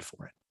needed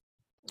for it?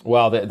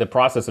 Well, the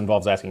process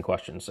involves asking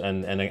questions,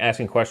 and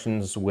asking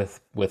questions with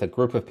a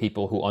group of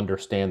people who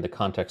understand the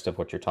context of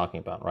what you're talking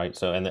about, right?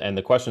 So and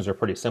the questions are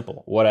pretty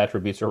simple. What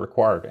attributes are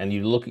required? And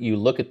you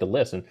look at the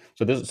list. And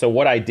so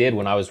what I did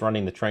when I was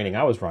running the training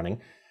I was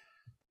running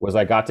was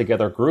I got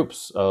together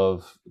groups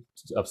of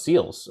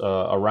SEALs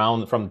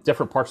around from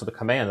different parts of the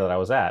command that I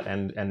was at,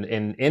 and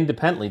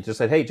independently just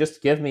said, hey,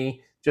 just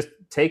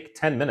take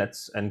 10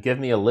 minutes and give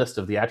me a list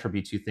of the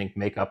attributes you think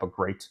make up a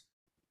great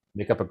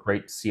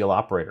SEAL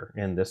operator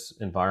in this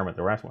environment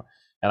that we're asking for.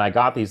 And I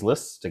got these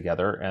lists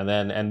together, and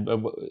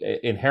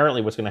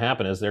inherently, what's going to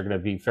happen is they're going to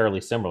be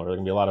fairly similar. There are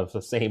going to be a lot of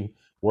the same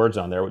words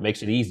on there, which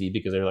makes it easy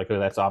because they're like, oh,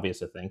 that's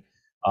obvious a thing.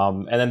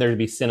 And then there'd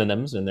be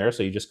synonyms in there,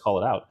 so you just call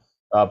it out.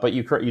 But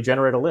you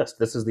generate a list.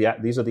 These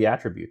are the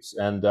attributes,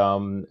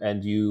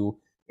 and you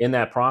in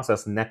that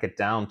process neck it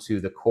down to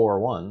the core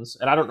ones.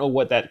 And I don't know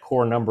what that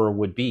core number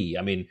would be.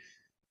 I mean,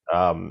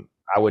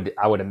 I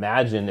would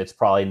imagine it's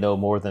probably no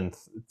more than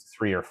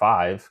 3 or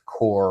 5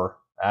 core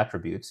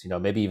attributes.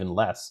 Maybe even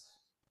less.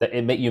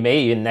 You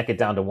may even neck it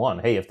down to one.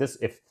 Hey,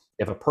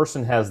 if a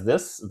person has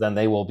this, then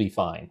they will be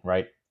fine,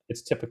 right?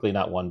 It's typically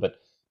not one, but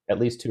at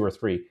least 2 or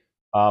 3,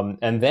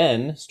 and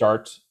then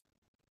start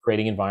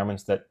creating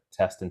environments that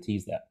test and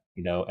tease that.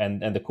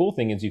 And the cool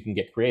thing is you can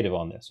get creative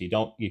on this. You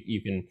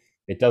can.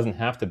 It doesn't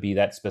have to be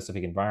that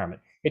specific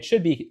environment. It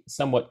should be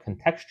somewhat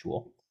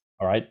contextual,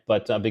 all right.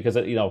 But because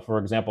for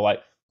example,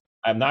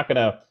 I'm not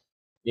gonna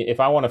if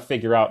I want to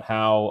figure out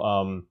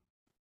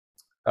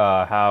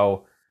uh,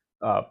 how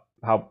uh,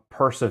 how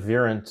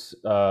perseverant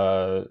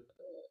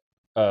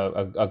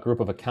a group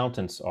of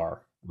accountants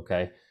are.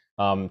 Okay,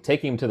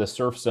 taking them to the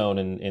surf zone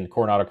in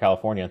Coronado,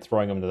 California, and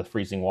throwing them into the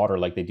freezing water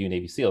like they do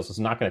Navy SEALs is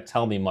not going to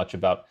tell me much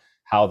about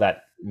how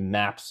that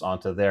maps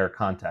onto their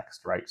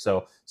context, right?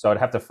 So I'd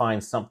have to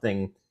find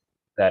something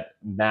that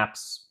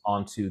maps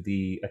onto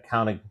the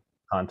accounting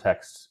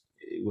context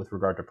with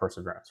regard to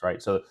perseverance,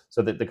 right? So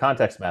the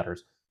context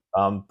matters,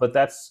 but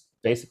that's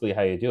basically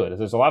how you do it.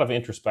 There's a lot of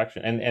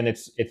introspection, and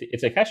it's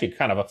like actually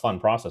kind of a fun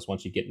process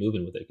once you get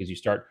moving with it, because you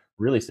start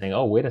really saying,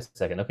 oh, wait a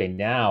second, okay,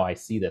 now I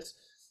see this.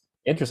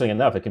 Interesting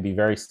enough, it can be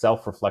very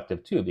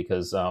self-reflective too,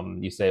 because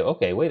you say,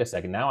 okay, wait a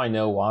second, now I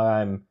know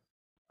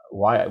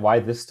why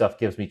this stuff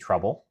gives me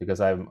trouble,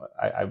 because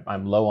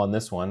I'm low on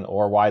this one,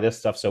 or why this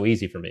stuff's so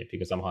easy for me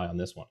because I'm high on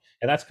this one,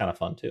 and that's kind of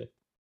fun too.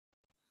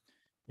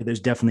 There's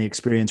definitely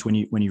experience when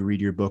you read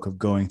your book of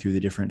going through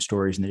the different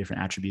stories and the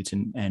different attributes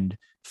and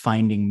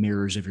finding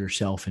mirrors of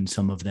yourself in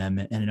some of them,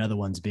 and in other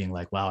ones being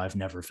like, wow, I've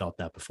never felt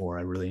that before.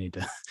 I really need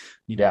to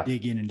Yeah,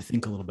 dig in and to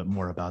think a little bit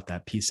more about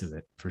that piece of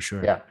it, for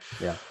sure. yeah,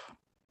 yeah.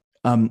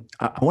 I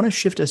want to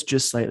shift us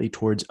just slightly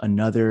towards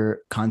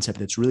another concept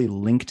that's really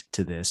linked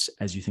to this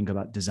as you think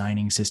about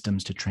designing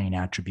systems to train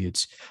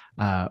attributes,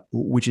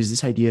 which is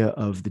this idea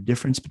of the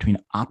difference between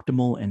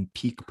optimal and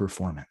peak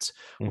performance.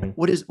 Hmm.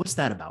 What's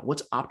that about?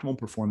 What's optimal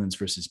performance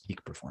versus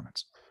peak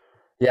performance?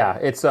 Yeah,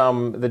 it's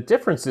the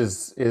difference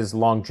is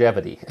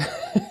longevity.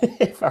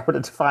 If I were to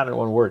define it in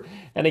one word,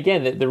 and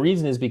again, the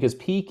reason is because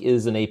peak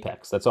is an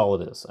apex. That's all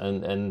it is.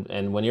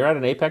 And when you're at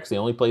an apex,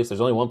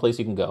 there's only one place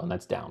you can go, and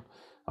that's down.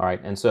 All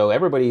right. And so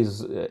everybody's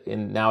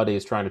in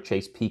nowadays trying to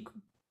chase peak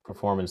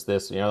performance. They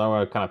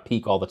want to kind of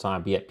peak all the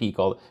time, be at peak.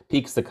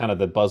 Peak's the kind of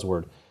the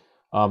buzzword.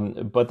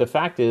 But the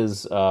fact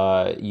is,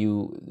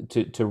 you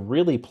to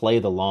really play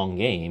the long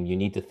game, you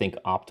need to think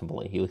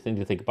optimally. You need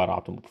to think about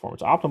optimal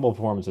performance. Optimal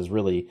performance is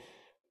really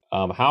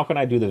how can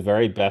I do the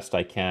very best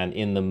I can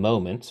in the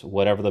moment,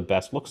 whatever the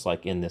best looks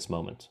like in this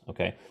moment?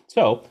 Okay.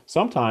 So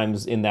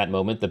sometimes in that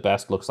moment, the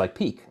best looks like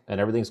peak and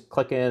everything's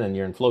clicking and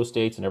you're in flow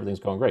states and everything's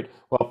going great.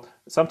 Well,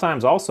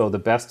 sometimes also the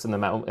best in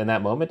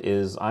that moment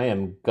is I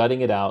am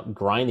gutting it out,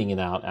 grinding it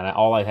out, and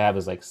all I have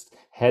is like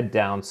head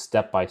down,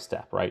 step by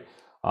step, right?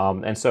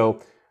 And that's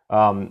still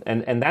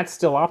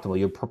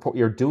optimal.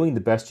 You're doing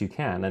the best you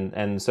can,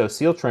 and so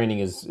SEAL training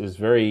is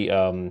very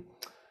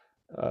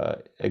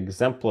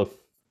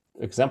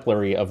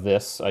exemplary of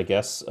this, I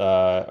guess,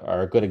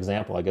 or a good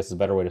example, I guess is a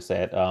better way to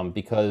say it,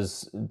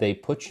 because they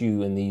put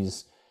you in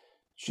these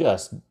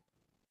just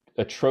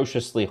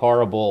atrociously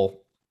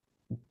horrible,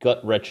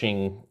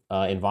 gut-wrenching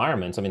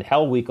environments. I mean,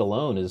 Hell Week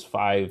alone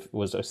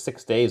was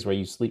 6 days where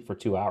you sleep for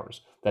 2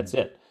 hours. That's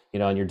it.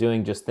 And you're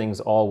doing just things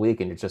all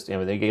week, and you're just,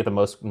 they get the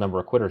most number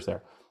of quitters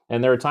there.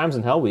 And there are times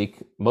in Hell Week,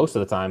 most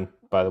of the time,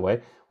 by the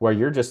way, where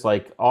you're just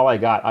like, all I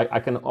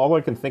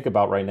can think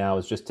about right now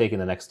is just taking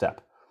the next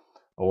step,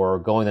 or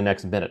going the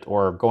next minute,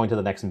 or going to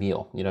the next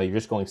meal. You're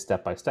just going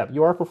step by step.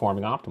 You are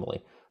performing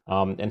optimally.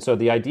 And so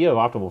the idea of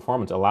optimal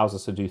performance allows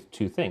us to do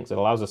two things. It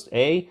allows us to,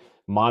 A,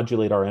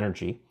 modulate our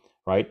energy,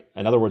 right?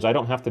 In other words, I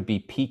don't have to be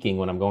peaking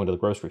when I'm going to the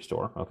grocery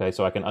store, okay?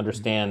 So I can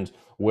understand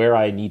where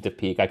I need to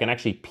peak. I can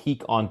actually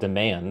peak on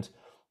demand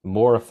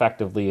more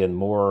effectively and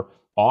more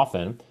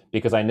often,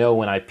 because I know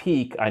when I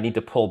peak, I need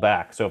to pull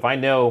back. So if I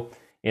know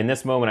in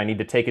this moment I need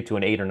to take it to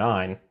an 8 or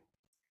 9,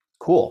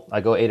 cool, I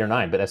go 8 or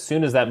 9. But as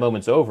soon as that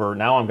moment's over,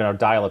 now I'm going to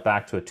dial it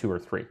back to a 2 or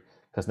 3,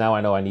 because now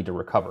I know I need to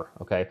recover.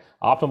 Okay,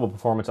 optimal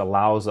performance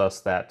allows us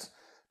that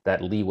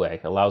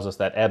leeway, allows us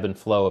that ebb and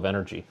flow of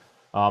energy,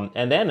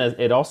 and then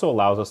it also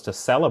allows us to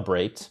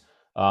celebrate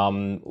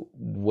when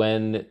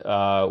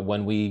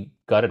we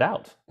gut it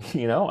out.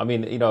 I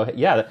mean,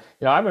 yeah,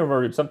 I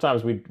remember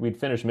sometimes we'd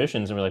finish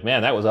missions and we're like,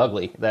 man, that was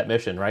ugly, that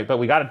mission, right? But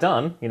we got it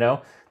done.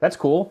 That's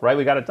cool, right?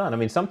 We got it done. I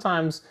mean,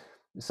 sometimes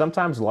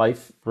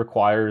life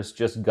requires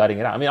just gutting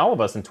it out. I mean, all of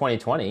us in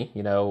 2020,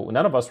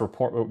 none of us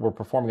were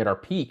performing at our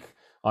peak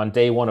on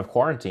day one of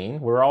quarantine.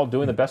 We were all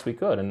doing the best we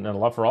could, and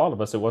for all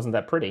of us, it wasn't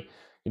that pretty,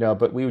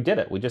 but we did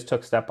it. We just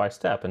took step by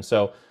step, and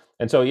so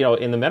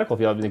in the medical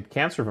field, the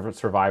cancer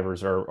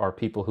survivors are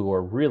people who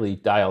are really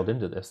dialed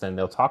into this, and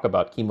they'll talk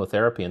about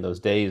chemotherapy in those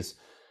days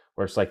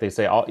where it's like they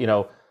say,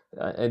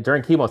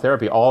 during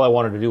chemotherapy, all I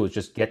wanted to do was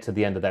just get to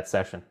the end of that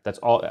session. That's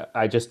all.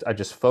 I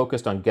just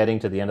focused on getting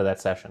to the end of that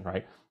session,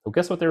 right? Well,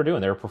 guess what they were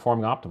doing? They were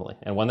performing optimally.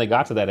 And when they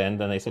got to that end,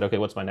 then they said, okay,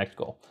 what's my next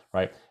goal,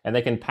 right? And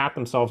they can pat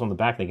themselves on the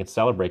back. They can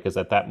celebrate because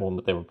at that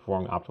moment they were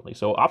performing optimally.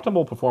 So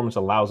optimal performance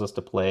allows us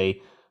to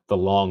play the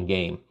long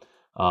game,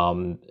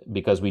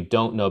 because we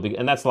don't know,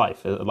 and that's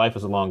life. Life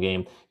is a long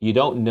game. You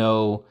don't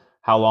know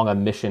how long a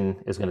mission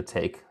is going to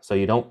take, so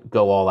you don't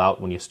go all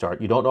out when you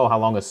start. You don't know how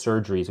long a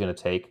surgery is going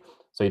to take,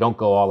 so you don't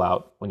go all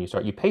out when you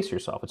start. You pace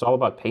yourself. It's all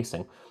about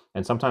pacing.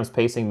 And sometimes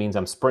pacing means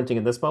I'm sprinting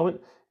in this moment,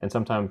 and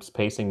sometimes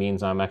pacing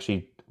means I'm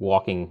actually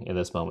walking in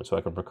this moment so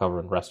I can recover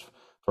and rest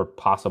for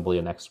possibly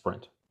a next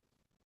sprint.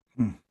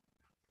 Hmm.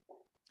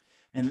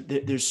 And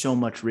there's so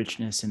much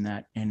richness in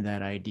that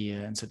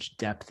idea, and such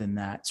depth in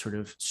that sort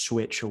of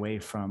switch away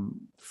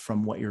from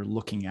what you're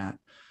looking at.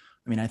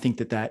 I mean, I think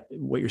that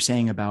what you're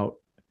saying about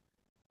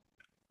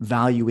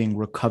valuing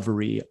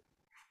recovery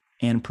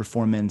and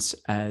performance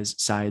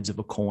as sides of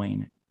a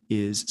coin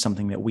is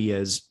something that we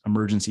as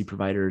emergency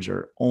providers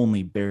are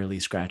only barely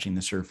scratching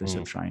the surface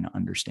of trying to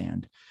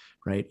understand.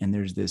 Right. And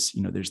there's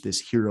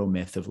this hero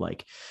myth of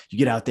like, you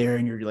get out there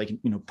and you're like,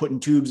 putting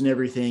tubes and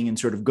everything and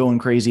sort of going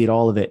crazy at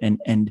all of it.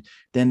 And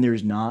then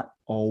there's not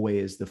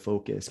always the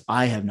focus.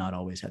 I have not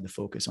always had the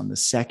focus on the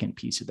second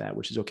piece of that,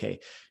 which is, okay,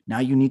 now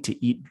you need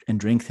to eat and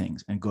drink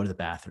things and go to the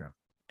bathroom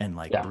and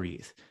like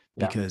breathe,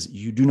 because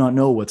you do not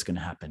know what's going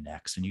to happen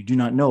next. And you do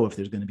not know if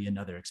there's going to be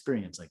another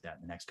experience like that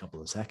in the next couple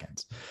of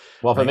seconds.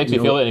 Well, if it makes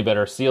you feel any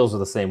better, SEALs are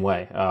the same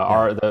way.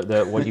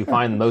 What you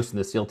find most in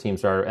the SEAL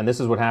teams are, and this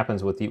is what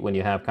happens with you when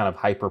you have kind of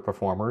hyper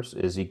performers,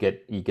 is you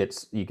get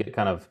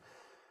kind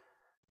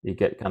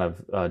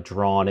of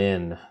drawn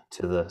in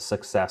to the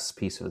success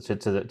piece of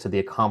it, to the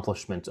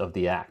accomplishment of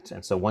the act.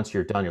 And so once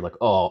you're done, you're like,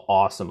 oh,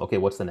 awesome. Okay,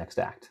 what's the next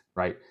act,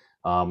 right?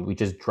 We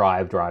just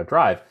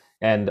drive.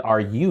 And our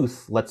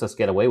youth lets us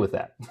get away with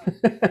that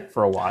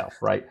for a while,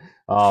 right?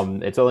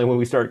 It's only when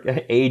we start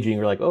aging,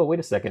 we're like, oh, wait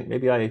a second,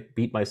 maybe I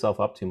beat myself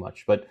up too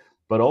much. But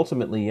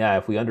ultimately,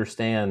 if we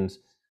understand,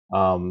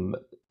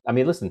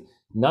 listen,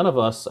 none of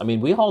us,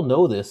 we all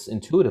know this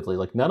intuitively.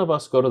 Like, none of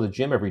us go to the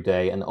gym every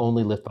day and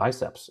only lift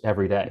biceps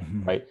every day,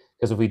 right?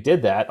 Because if we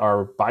did that,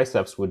 our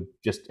biceps would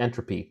just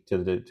entropy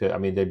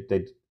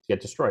they'd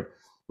get destroyed.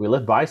 We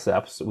lift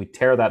biceps, we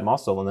tear that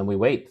muscle, and then we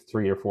wait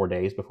 3 or 4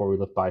 days before we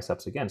lift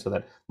biceps again so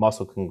that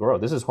muscle can grow.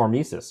 This is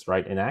hormesis,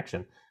 right, in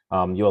action.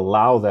 You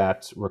allow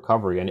that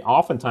recovery, and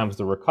oftentimes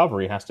the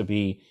recovery has to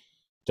be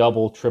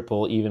double,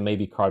 triple, even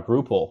maybe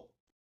quadruple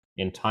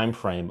in time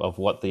frame of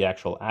what the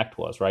actual act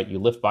was, right? You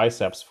lift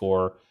biceps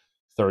for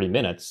 30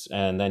 minutes,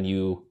 and then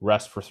you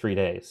rest for 3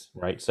 days,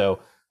 right?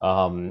 So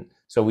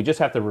we just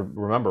have to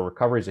remember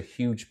recovery is a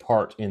huge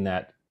part in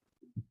that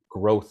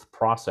growth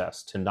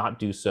process. To not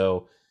do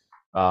so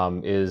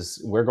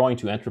is we're going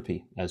to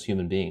entropy as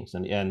human beings,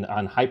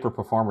 and hyper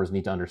performers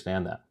need to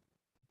understand that.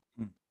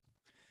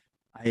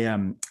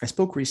 I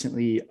spoke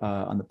recently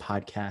on the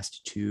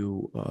podcast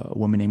to a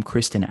woman named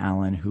Kristen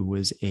Allen, who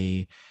was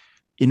a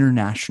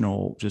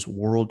international, just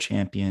world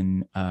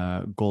champion,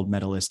 gold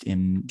medalist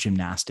in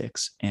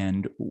gymnastics.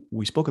 And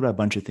we spoke about a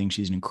bunch of things.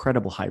 She's an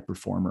incredible high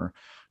performer,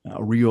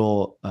 a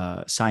real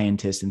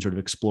scientist and sort of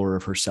explorer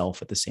of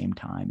herself at the same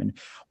time. And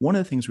one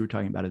of the things we were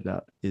talking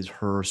about is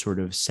her sort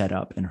of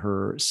setup and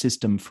her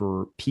system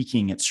for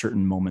peaking at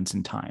certain moments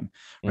in time,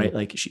 right?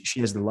 Like she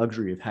has the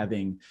luxury of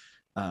having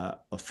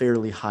a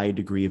fairly high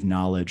degree of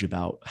knowledge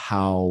about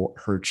how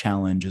her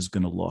challenge is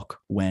going to look,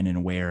 when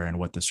and where and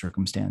what the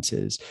circumstance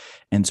is.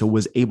 And so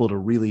was able to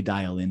really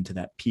dial into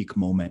that peak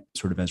moment,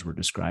 sort of as we're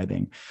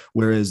describing.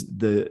 Whereas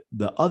the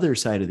other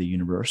side of the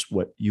universe,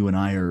 what you and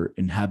I are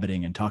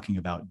inhabiting and talking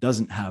about,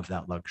 doesn't have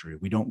that luxury.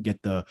 We don't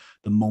get the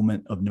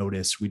moment of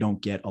notice. We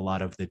don't get a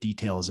lot of the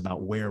details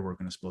about where we're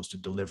supposed to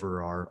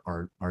deliver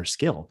our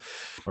skill.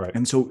 Right.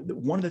 And so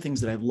one of the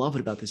things that I've loved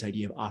about this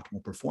idea of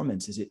optimal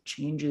performance is it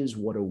changes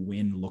what a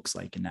win looks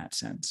like in that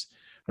sense,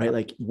 right?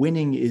 Like,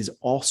 winning is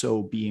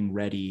also being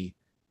ready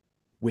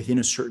within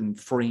a certain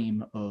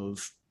frame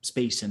of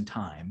space and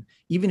time,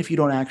 even if you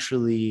don't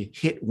actually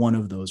hit one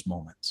of those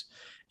moments.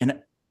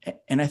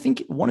 And I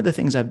think one of the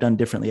things I've done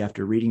differently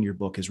after reading your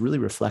book is really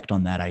reflect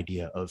on that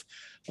idea of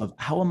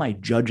how am I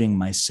judging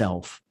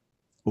myself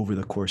over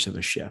the course of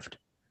a shift?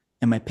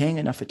 Am I paying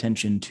enough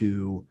attention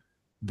to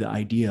the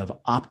idea of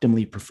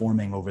optimally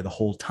performing over the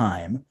whole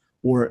time?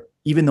 Or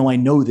even though I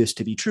know this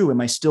to be true,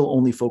 am I still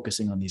only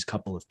focusing on these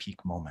couple of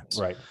peak moments?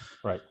 Right.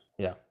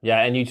 Yeah.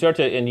 And you start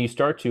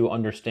to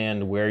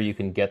understand where you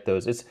can get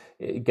those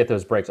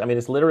breaks.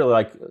 It's literally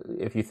like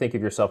if you think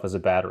of yourself as a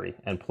battery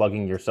and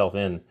plugging yourself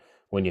in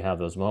when you have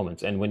those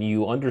moments. And when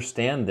you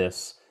understand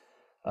this,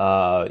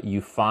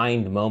 you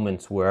find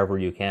moments wherever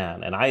you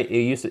can.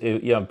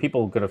 And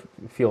people are going to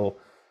feel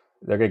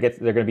they're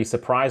going to be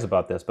surprised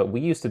about this, but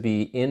we used to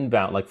be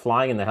inbound, like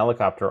flying in the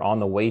helicopter on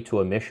the way to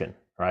a mission,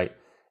 right?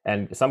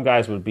 And some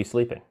guys would be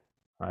sleeping,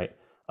 right?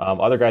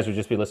 Other guys would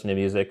just be listening to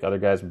music. Other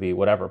guys would be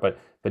whatever. But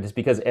it's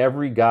because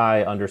every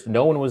guy understood.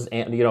 No one was,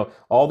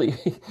 all the.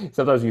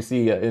 Sometimes you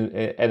see, and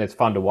it's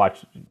fun to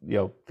watch. Be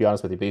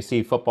honest with you, but you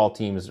see football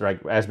teams, right?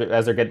 As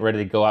they're getting ready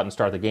to go out and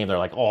start the game, they're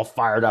like all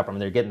fired up.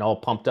 They're getting all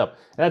pumped up,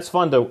 and it's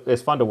fun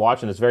to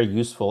watch, and it's very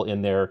useful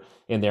in their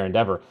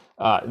endeavor.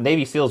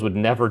 Navy SEALs would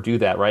never do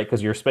that, right?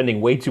 Because you're spending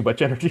way too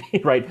much energy,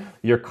 right?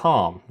 You're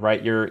calm,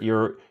 right?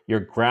 You're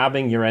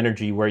grabbing your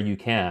energy where you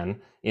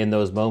can in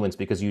those moments,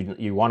 because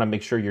you want to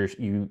make sure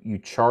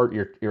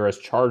you're as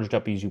charged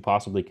up as you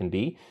possibly can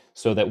be,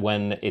 so that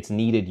when it's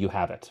needed you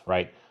have it,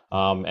 right?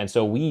 And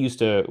so we used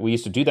to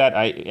do that.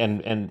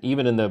 And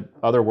even in the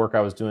other work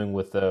I was doing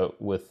with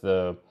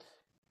the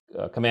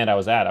command I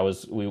was at,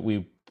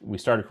 we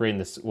started creating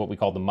this, what we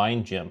call the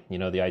mind gym.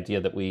 The idea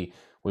that we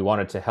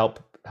wanted to help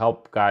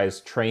help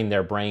guys train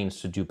their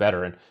brains to do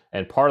better.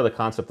 And part of the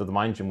concept of the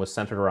mind gym was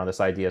centered around this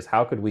idea: is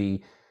how could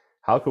we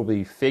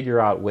figure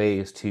out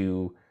ways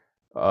to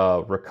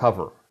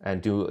recover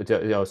and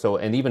so,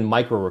 and even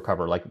micro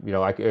recover, like,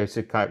 I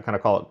kind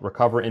of call it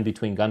recover in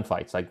between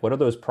gunfights. Like, what are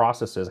those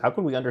processes? How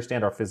could we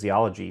understand our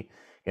physiology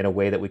in a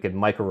way that we could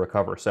micro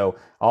recover? So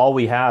all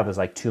we have is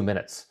like 2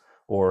 minutes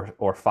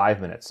or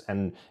 5 minutes,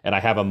 and I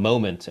have a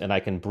moment, and I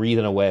can breathe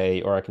in a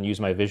way, or I can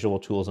use my visual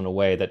tools in a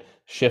way that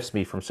shifts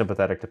me from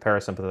sympathetic to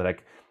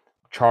parasympathetic,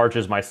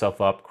 charges myself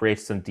up,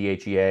 creates some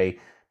DHEA,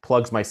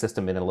 plugs my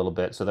system in a little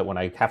bit, so that when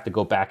I have to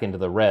go back into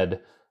the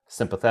red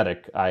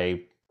sympathetic,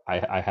 I've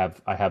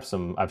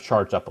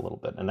charged up a little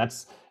bit. And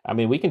that's, I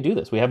mean, we can do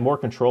this. We have more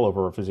control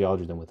over our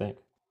physiology than we think.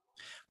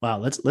 Wow,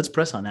 let's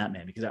press on that,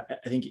 man, because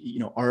I think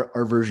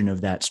our version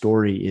of that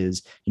story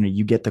is,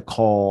 you get the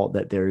call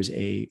that there's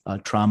a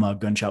trauma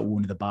gunshot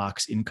wound to the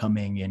box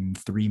incoming in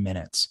 3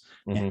 minutes,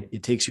 and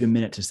it takes you a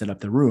minute to set up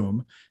the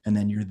room, and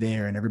then you're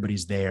there and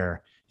everybody's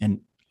there.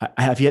 And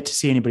I have yet to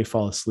see anybody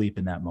fall asleep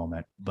in that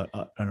moment, but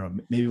I don't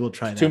know. Maybe we'll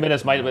try that. 2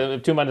 minutes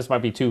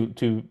might be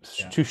too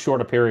short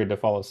a period to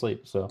fall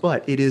asleep. So,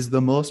 but it is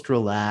the most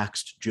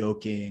relaxed,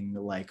 joking,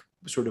 like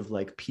sort of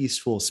like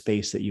peaceful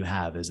space that you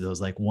have, is those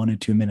like 1 or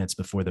 2 minutes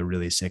before the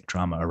really sick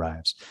trauma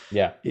arrives.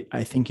 Yeah,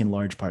 I think in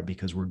large part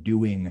because we're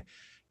doing,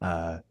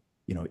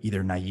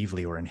 either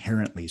naively or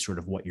inherently sort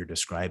of what you're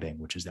describing,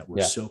 which is that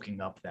we're soaking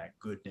up that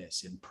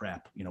goodness in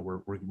prep.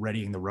 We're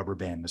readying the rubber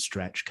band, the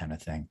stretch kind of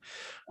thing.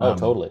 Oh,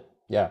 totally.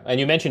 Yeah. And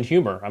you mentioned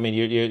humor. I mean,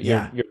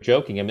 you're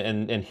joking,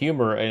 and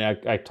humor, and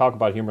I talk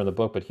about humor in the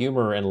book, but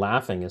humor and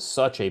laughing is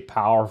such a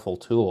powerful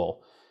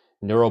tool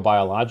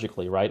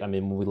neurobiologically, right? I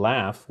mean, when we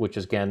laugh, which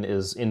again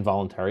is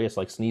involuntary, it's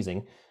like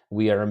sneezing,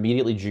 we are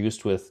immediately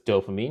juiced with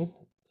dopamine,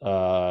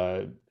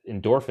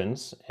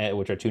 endorphins,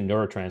 which are two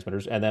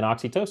neurotransmitters, and then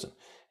oxytocin.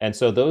 And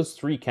so those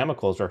three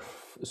chemicals are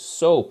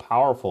so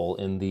powerful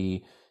in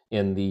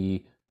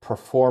the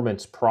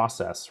performance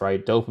process,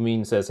 right?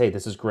 Dopamine says, "Hey,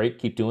 this is great,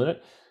 keep doing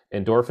it."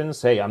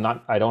 Endorphins, "Hey,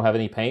 I don't have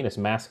any pain, it's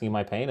masking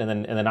my pain." And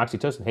then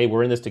oxytocin, "Hey,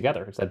 we're in this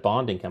together." It's that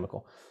bonding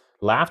chemical.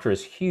 Laughter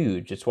is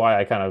huge. It's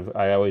why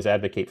I always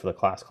advocate for the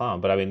class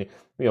clown. But I mean,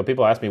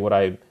 people ask me what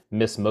I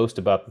miss most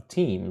about the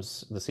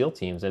teams, the SEAL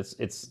teams.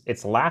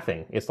 It's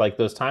laughing. It's like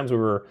those times we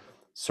were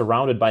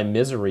surrounded by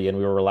misery and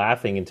we were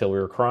laughing until we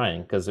were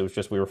crying, because it was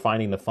just, we were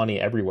finding the funny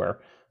everywhere.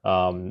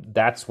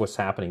 That's what's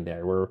happening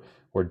there.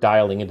 We're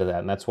dialing into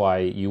that, and that's why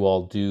you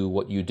all do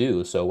what you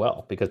do so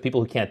well. Because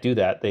people who can't do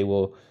that, they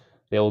will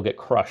get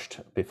crushed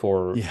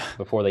before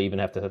they even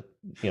have to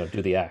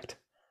do the act.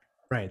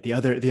 Right. The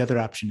other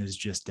option is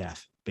just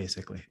death,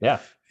 basically. Yeah.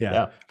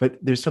 But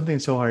there's something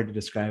so hard to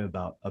describe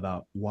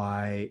about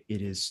why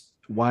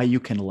you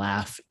can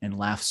laugh and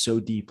laugh so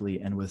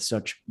deeply and with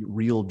such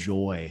real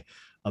joy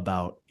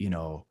about,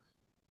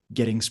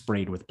 getting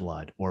sprayed with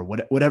blood or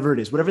whatever it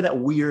is, whatever that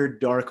weird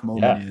dark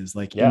moment is,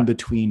 like in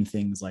between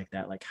things like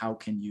that. Like, how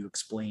can you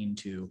explain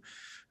to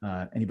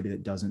anybody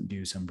that doesn't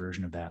do some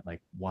version of that,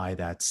 like why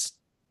that's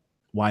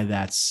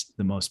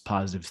the most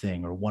positive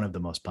thing, or one of the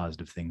most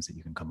positive things that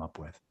you can come up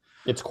with?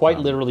 It's quite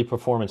literally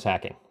performance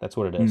hacking. That's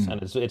what it is.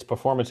 And it's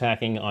performance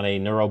hacking on a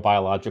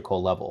neurobiological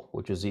level,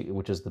 which is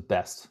the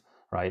best,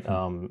 right?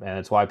 And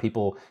it's why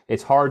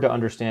it's hard to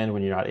understand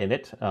when you're not in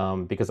it,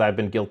 because I've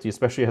been guilty,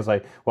 especially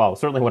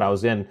certainly when I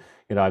was in,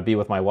 I'd be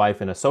with my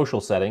wife in a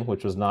social setting,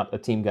 which was not a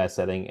team guy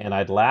setting, and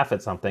I'd laugh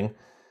at something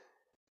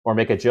or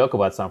make a joke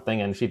about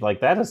something, and she'd be like,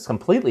 "That is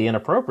completely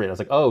inappropriate." I was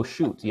like, "Oh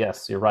shoot,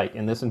 yes, you're right.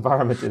 In this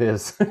environment, it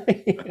is."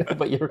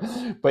 but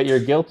you're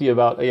guilty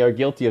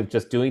of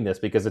just doing this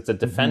because it's a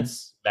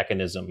defense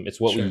mechanism. It's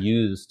what we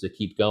use to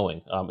keep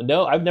going.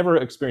 No, I've never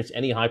experienced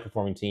any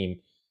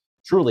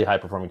truly high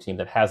performing team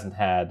that hasn't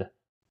had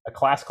a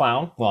class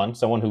clown, one,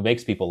 someone who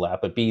makes people laugh,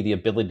 but B, the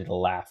ability to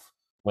laugh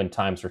when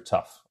times are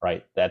tough.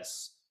 Right?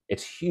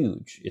 It's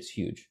huge. It's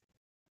huge.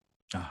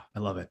 I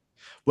love it.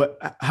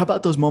 How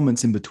about those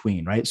moments in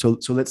between, right? So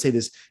let's say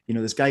this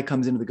guy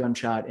comes into the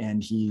gunshot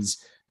and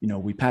he's,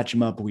 we patch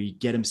him up, we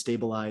get him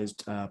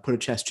stabilized, put a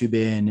chest tube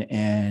in,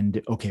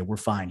 and okay, we're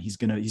fine. He's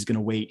gonna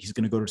wait. He's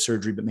gonna go to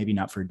surgery, but maybe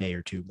not for a day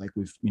or two. Like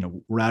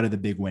we're out of the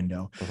big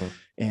window,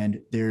 and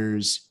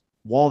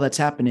while that's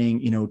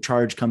happening,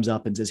 charge comes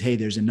up and says, "Hey,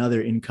 there's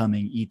another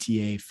incoming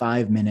ETA,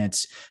 5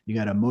 minutes. You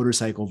got a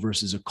motorcycle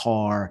versus a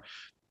car,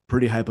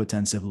 pretty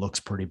hypotensive, looks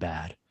pretty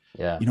bad."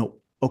 Yeah.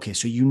 Okay,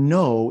 so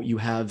you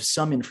have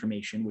some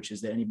information, which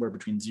is that anywhere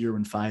between 0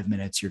 and 5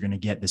 minutes, you're going to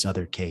get this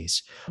other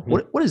case.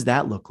 What does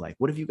that look like?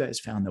 What have you guys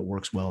found that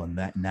works well in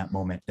that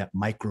moment, that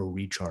micro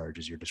recharge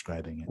as you're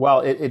describing it?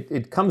 Well,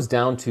 it comes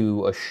down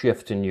to a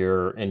shift in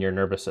your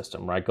nervous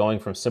system, right? Going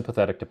from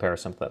sympathetic to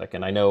parasympathetic.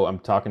 And I know I'm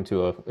talking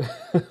to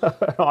an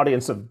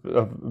audience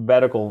of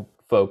medical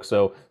folks,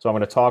 so I'm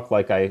going to talk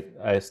like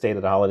I stayed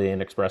at a Holiday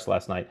Inn Express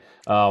last night,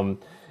 and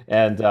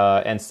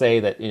say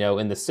that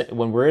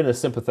when we're in a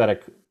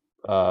sympathetic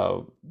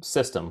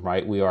system,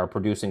 right, we are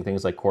producing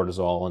things like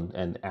cortisol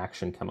and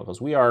action chemicals.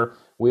 We are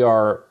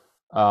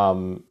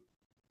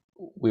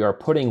we are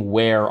putting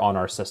wear on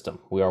our system.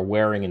 We are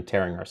wearing and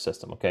tearing our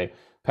system. Okay.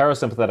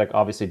 Parasympathetic,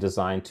 obviously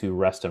designed to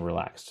rest and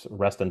relax,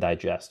 rest and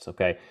digest.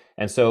 Okay.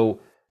 And so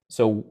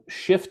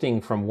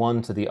shifting from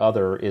one to the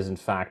other is in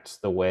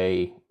fact the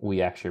way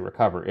we actually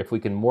recover. If we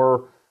can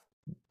more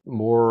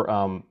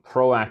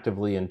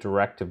proactively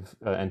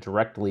and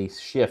directly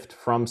shift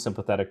from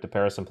sympathetic to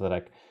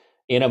parasympathetic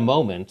in a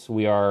moment,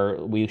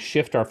 we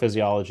shift our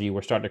physiology.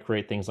 We're starting to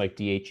create things like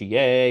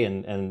DHEA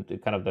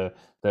and kind of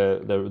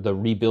the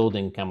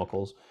rebuilding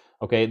chemicals.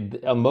 Okay,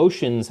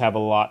 emotions have a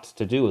lot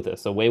to do with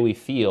this. The way we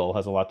feel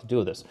has a lot to do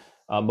with this.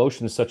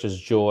 Emotions such as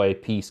joy,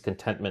 peace,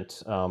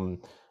 contentment,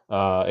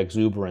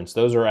 exuberance,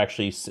 those are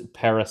actually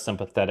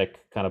parasympathetic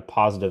kind of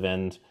positive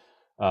end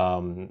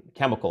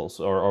chemicals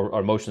or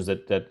emotions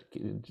that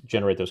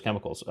generate those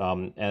chemicals.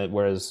 And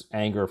whereas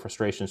anger,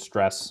 frustration,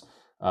 stress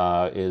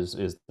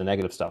is the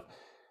negative stuff.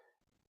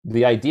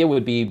 The idea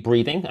would be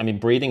breathing. I mean,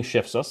 breathing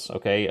shifts us.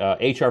 Okay,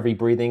 HRV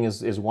breathing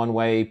is one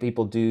way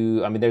people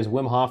do. I mean, there's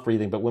Wim Hof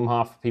breathing, but Wim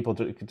Hof people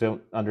don't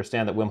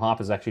understand that Wim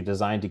Hof is actually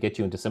designed to get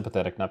you into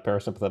sympathetic, not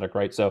parasympathetic,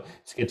 right? So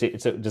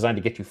it's designed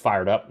to get you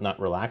fired up, not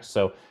relaxed.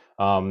 So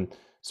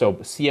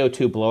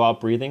CO2 blowout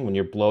breathing, when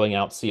you're blowing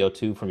out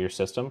CO2 from your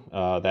system,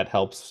 that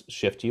helps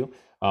shift you.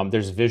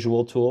 There's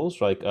visual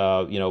tools like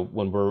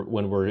when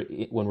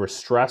we're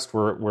stressed,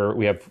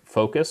 we have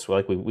focus,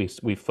 like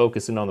we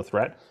focus in on the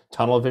threat.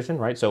 Tunnel vision,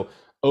 right? So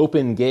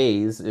open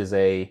gaze is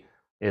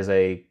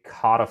a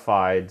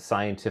codified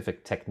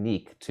scientific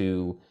technique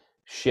to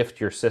shift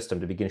your system,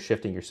 to begin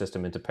shifting your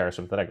system into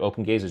parasympathetic.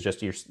 Open gaze is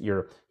just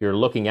you're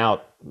looking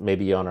out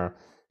maybe on a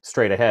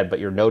straight ahead, but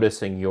you're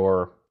noticing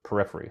your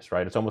peripheries,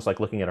 right? It's almost like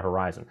looking at a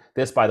horizon.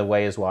 This, by the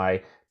way, is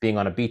why being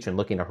on a beach and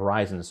looking at a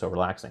horizon is so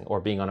relaxing, or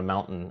being on a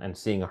mountain and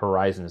seeing a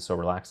horizon is so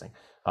relaxing,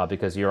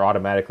 because you're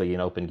automatically in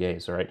open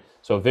gaze, all right?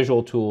 So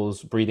visual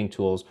tools, breathing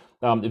tools.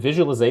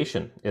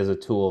 Visualization is a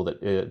tool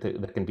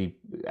that can be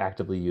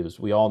actively used.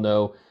 We all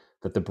know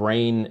that the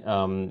brain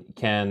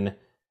can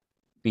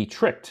be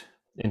tricked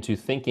into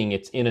thinking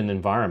it's in an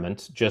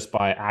environment just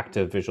by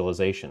active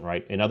visualization,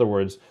 right? In other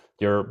words,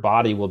 your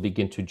body will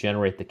begin to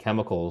generate the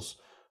chemicals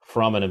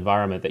from an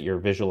environment that you're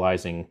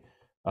visualizing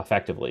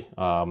effectively.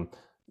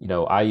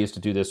 I used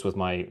to do this with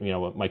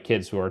my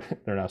kids who are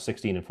they're now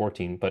 16 and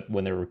 14, but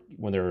when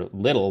they're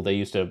little, they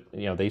used to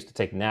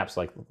take naps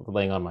like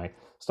laying on my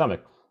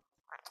stomach.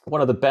 One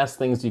of the best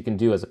things you can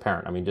do as a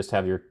parent, I mean, just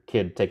have your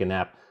kid take a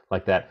nap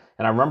like that.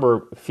 And I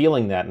remember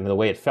feeling that and the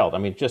way it felt. I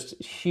mean,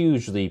 just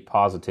hugely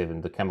positive in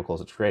the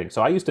chemicals it's creating.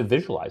 So I used to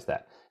visualize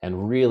that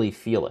and really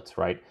feel it,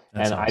 right?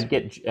 That's And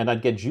awesome.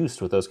 I'd get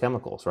juiced with those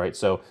chemicals, right?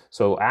 So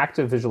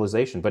active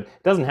visualization, but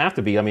it doesn't have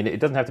to be. I mean, it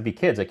doesn't have to be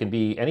kids. It can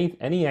be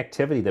any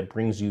activity that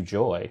brings you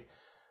joy,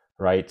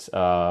 right?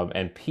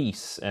 And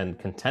peace and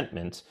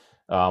contentment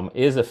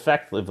is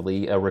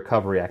effectively a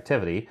recovery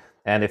activity.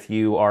 And if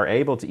you are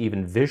able to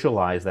even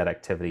visualize that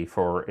activity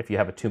if you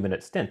have a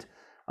 2-minute stint,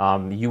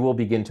 you will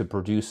begin to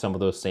produce some of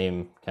those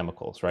same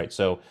chemicals, right?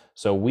 So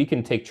we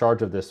can take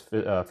charge of this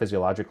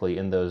physiologically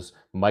in those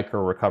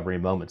micro recovery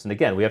moments. And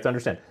again, we have to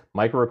understand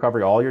micro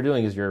recovery. All you're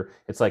doing is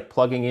it's like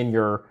plugging in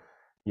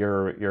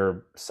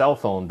your cell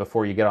phone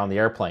before you get on the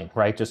airplane,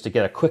 right? Just to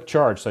get a quick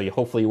charge, so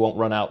hopefully you won't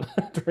run out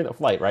during the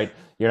flight, right?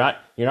 You're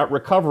not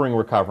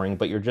recovering,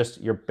 but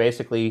you're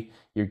basically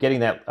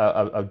getting that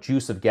a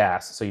juice of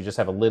gas, so you just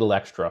have a little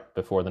extra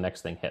before the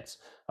next thing hits.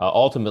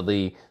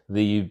 Ultimately,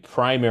 the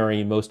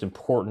primary, most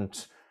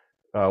important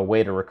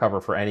way to recover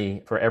for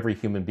every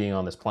human being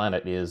on this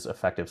planet is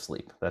effective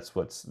sleep. That's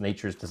what's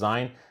nature's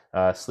design.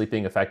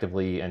 Sleeping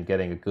effectively and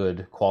getting a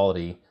good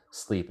quality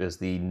sleep is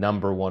the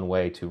number one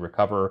way to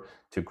recover,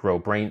 to grow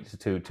brain,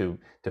 to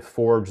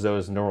forge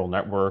those neural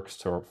networks,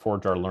 to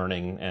forge our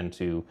learning, and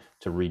to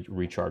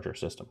recharge our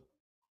system.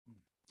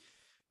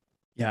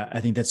 Yeah, I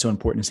think that's so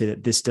important to say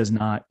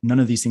that none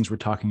of these things we're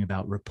talking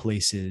about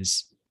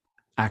replaces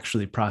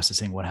actually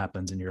processing what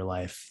happens in your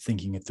life,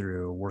 thinking it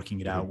through, working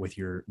it out with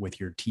your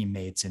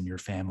teammates and your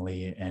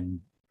family, and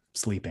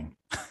sleeping,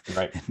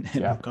 Right.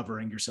 and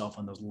recovering yourself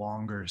on those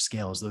longer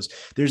scales.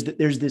 There's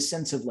this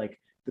sense of like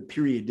the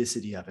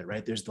periodicity of it,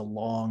 right? There's the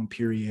long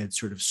period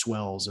sort of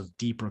swells of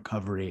deep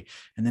recovery.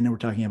 And then we're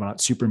talking about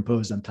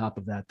superimposed on top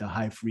of that, the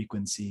high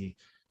frequency,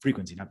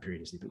 not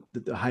periodicity,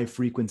 but the high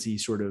frequency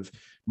sort of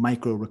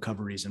micro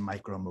recoveries and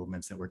micro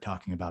movements that we're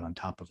talking about on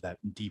top of that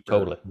deeper,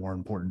 Totally. more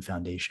important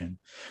foundation.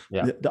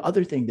 Yeah. The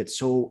other thing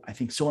that's I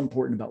think so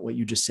important about what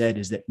you just said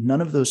is that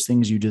none of those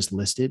things you just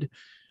listed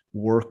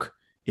work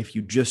if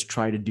you just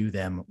try to do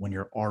them when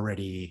you're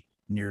already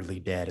nearly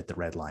dead at the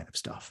red line of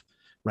stuff.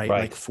 Right?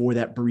 Like for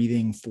that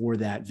breathing, for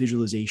that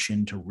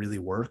visualization to really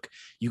work,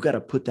 you got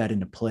to put that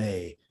into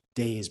play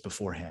days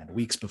beforehand,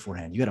 weeks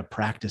beforehand. You got to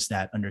practice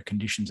that under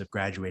conditions of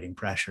graduating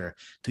pressure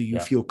till you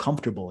feel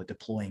comfortable at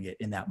deploying it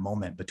in that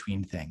moment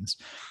between things.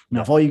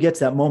 Now, if all you get's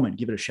that moment,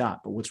 give it a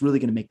shot. But what's really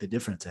going to make the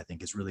difference, I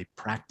think, is really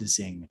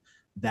practicing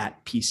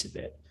that piece of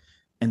it.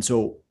 And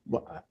so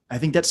well, I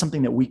think that's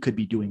something that we could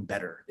be doing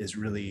better, is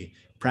really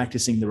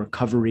practicing the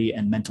recovery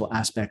and mental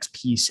aspects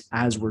piece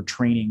as we're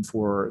training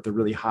for the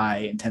really high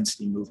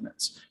intensity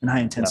movements and high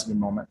Yeah. intensity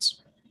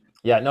moments.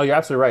 Yeah, no, you're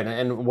absolutely right.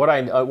 And what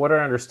I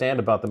understand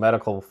about the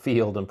medical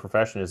field and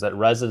profession is that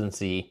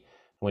residency,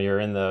 when you're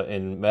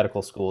in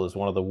medical school, is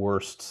one of the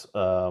worst.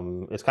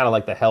 It's kind of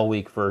like the Hell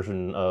Week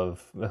version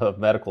of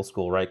medical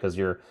school, right? Because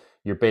you're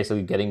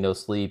basically getting no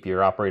sleep,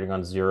 you're operating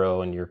on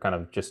zero, and you're kind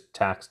of just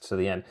taxed to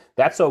the end.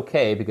 That's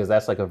okay because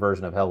that's like a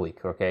version of Hell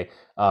Week, okay?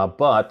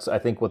 But I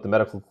think what the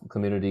medical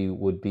community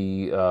would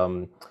be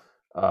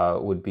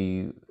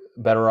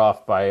better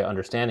off by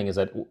understanding is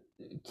that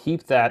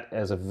keep that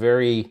as a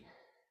very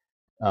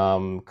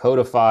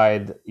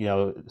codified,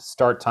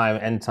 start time,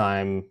 end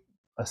time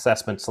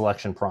assessment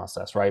selection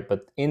process, right?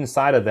 But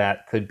inside of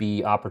that could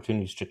be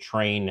opportunities to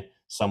train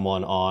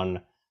someone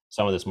on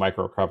some of this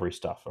micro recovery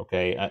stuff,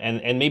 okay?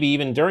 And maybe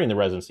even during the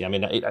residency. I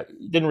mean, I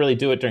didn't really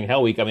do it during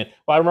Hell Week. I mean,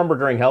 well, I remember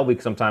during Hell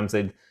Week sometimes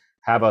they'd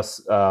have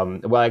us.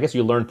 Well, I guess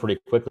you learn pretty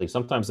quickly.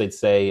 Sometimes they'd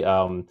say,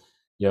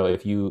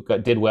 if you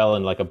did well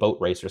in like a boat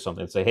race or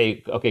something, say,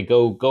 hey, okay,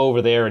 go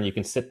over there and you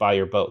can sit by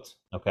your boat,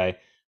 okay?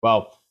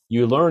 Well,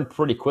 you learn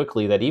pretty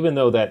quickly that even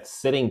though that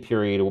sitting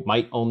period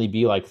might only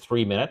be like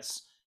 3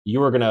 minutes,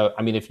 you were gonna.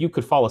 I mean, if you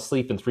could fall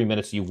asleep in 3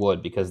 minutes, you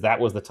would, because that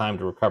was the time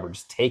to recover.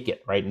 Just take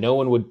it, right? No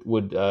one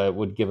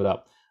would give it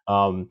up,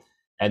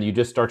 and you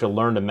just start to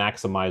learn to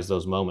maximize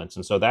those moments.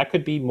 And so that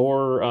could be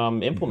more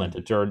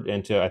implemented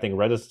into I think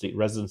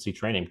residency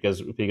training,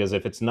 because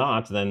if it's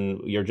not,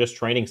 then you're just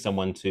training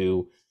someone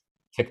to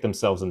kick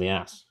themselves in the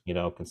ass,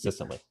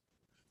 consistently.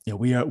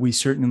 Yeah, we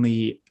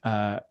certainly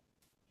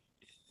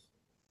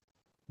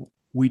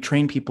we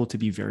train people to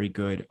be very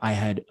good. I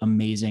had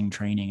amazing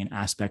training and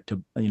aspect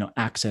to,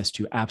 access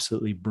to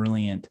absolutely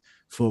brilliant,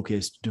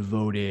 focused,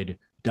 devoted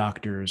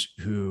doctors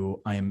who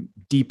I am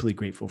deeply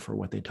grateful for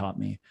what they taught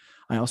me.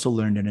 I also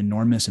learned an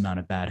enormous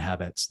amount of bad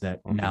habits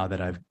that now that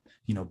I've,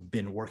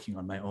 been working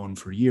on my own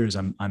for years,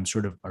 I'm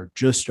sort of are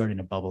just starting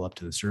to bubble up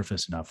to the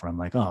surface enough where I'm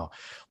like, oh,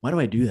 why do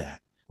I do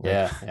that?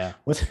 Like, Yeah,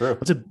 true.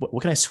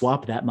 What can I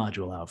swap that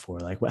module out for?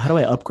 Like, how do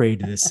I upgrade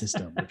to this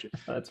system? Which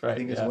That's I right.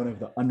 think is Yeah. one of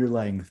the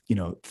underlying,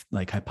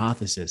 like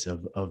hypothesis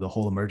of the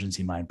whole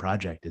Emergency Mind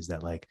project, is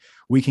that like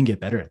we can get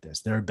better at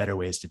this. There are better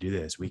ways to do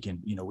this. We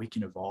can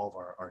evolve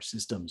our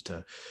systems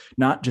to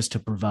not just to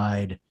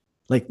provide,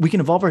 like we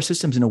can evolve our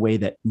systems in a way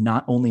that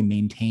not only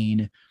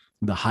maintain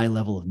the high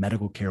level of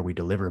medical care we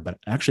deliver, but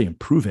actually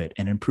improve it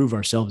and improve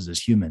ourselves as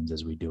humans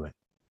as we do it.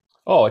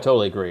 Oh, I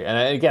totally agree.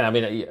 And again, I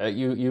mean,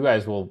 you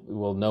guys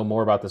will know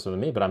more about this than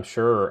me, but I'm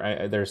sure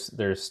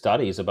there's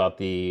studies about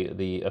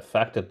the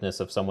effectiveness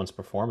of someone's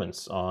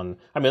performance on.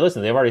 I mean,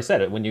 listen, they've already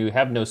said it. When you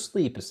have no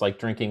sleep, it's like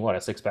drinking what,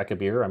 a six pack of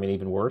beer. I mean,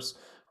 even worse,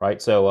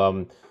 right?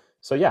 So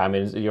yeah, I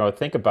mean,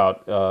 think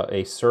about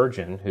a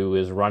surgeon who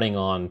is running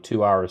on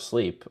 2 hours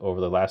sleep over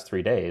the last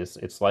 3 days.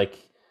 It's like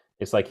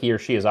he or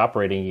she is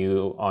operating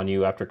on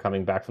you after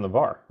coming back from the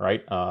bar,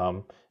 right?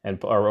 Or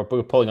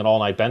pulling an all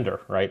night bender,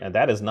 right? And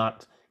that is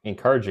not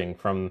encouraging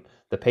from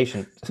the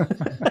patient's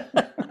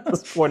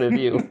point of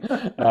view.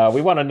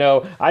 We want to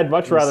know. I'd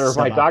much rather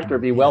my doctor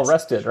be well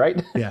rested,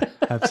 right? Yeah,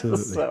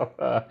 absolutely. so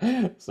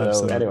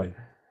absolutely. Anyway,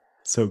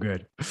 so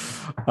good.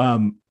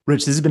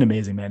 Rich, this has been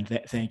amazing, man.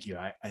 Thank you.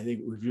 I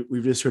think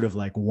we've just sort of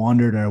like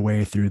wandered our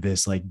way through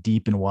this like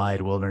deep and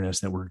wide wilderness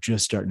that we're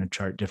just starting to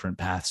chart different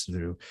paths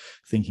through,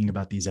 thinking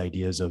about these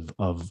ideas of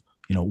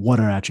what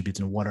are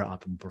attributes and what are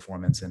optimal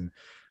performance. And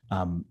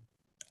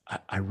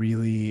I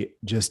really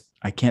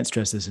I can't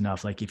stress this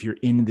enough. Like if you're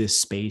in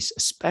this space,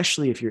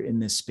 especially if you're in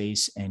this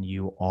space and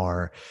you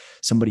are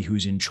somebody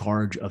who's in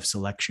charge of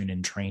selection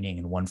and training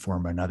in one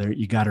form or another,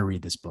 you got to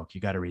read this book.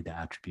 You got to read the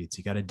attributes.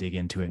 You got to dig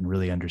into it and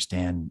really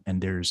understand. And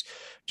there's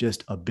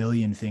just a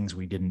billion things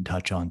we didn't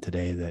touch on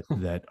today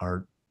that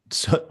are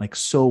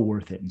so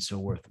worth it and so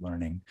worth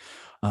learning.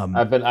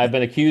 I've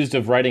been accused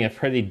of writing a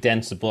pretty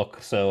dense book,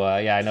 so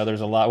yeah, I know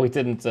there's a lot we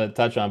didn't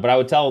touch on. But I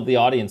would tell the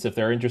audience, if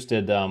they're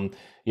interested,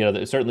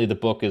 certainly the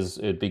book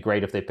it'd be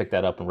great if they picked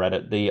that up and read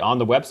it. On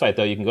the website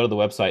though, you can go to the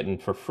website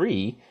and for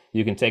free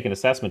you can take an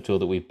assessment tool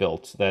that we've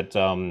built that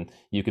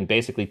you can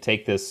basically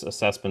take this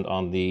assessment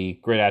on the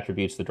grit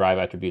attributes, the drive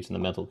attributes, and the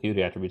mental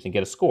acuity attributes and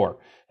get a score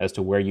as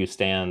to where you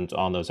stand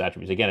on those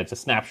attributes. Again, it's a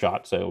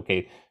snapshot, so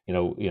okay,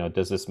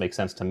 does this make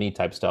sense to me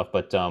type stuff,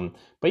 but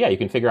yeah, you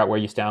can figure out where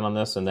you stand on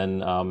this and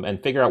then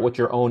and figure out what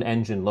your own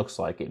engine looks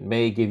like. It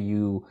may give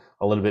you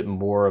a little bit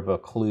more of a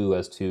clue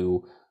as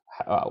to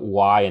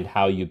why and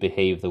how you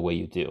behave the way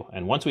you do.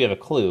 And once we have a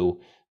clue,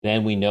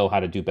 then we know how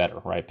to do better,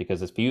 right?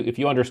 Because if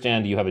you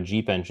understand you have a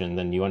Jeep engine,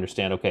 then you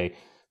understand, okay,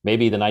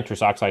 maybe the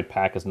nitrous oxide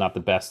pack is not the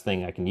best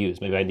thing I can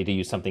use. Maybe I need to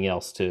use something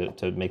else to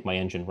make my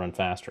engine run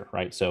faster,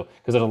 right? So,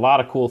 because there's a lot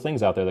of cool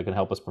things out there that can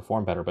help us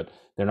perform better, but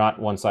they're not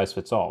one size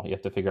fits all. You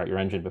have to figure out your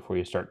engine before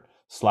you start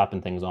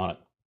slapping things on it.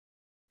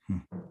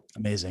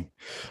 Amazing.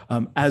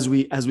 As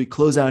we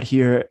close out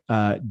here,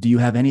 do you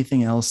have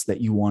anything else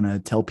that you want to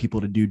tell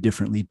people to do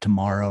differently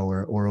tomorrow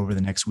or over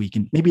the next week?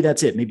 And maybe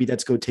that's it. Maybe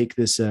that's go take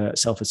this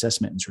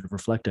self-assessment and sort of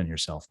reflect on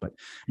yourself. But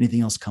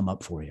anything else come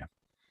up for you?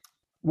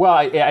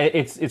 Well,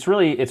 it's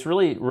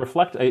really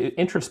reflect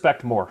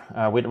introspect more.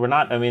 We're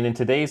not. I mean, in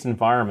today's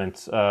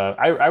environment,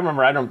 I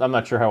remember. I'm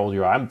not sure how old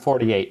you are. I'm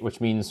 48,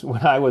 which means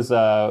when I was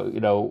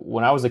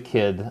when I was a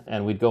kid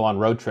and we'd go on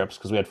road trips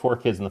because we had 4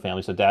 kids in the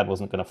family, so Dad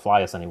wasn't going to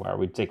fly us anywhere.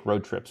 We'd take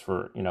road trips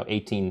for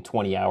 18,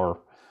 20-hour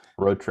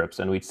road trips,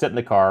 and we'd sit in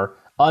the car,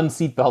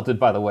 unseat belted,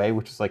 by the way,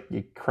 which is like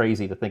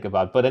crazy to think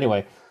about. But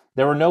anyway,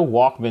 there were no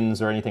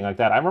Walkmans or anything like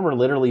that. I remember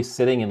literally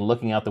sitting and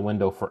looking out the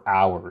window for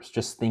hours,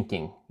 just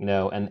thinking,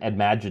 and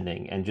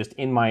imagining, and just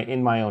in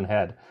my own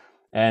head.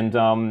 And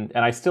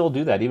I still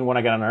do that even when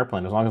I get on an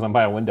airplane. As long as I'm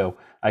by a window,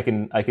 I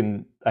can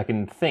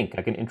think,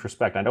 I can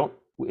introspect. I don't.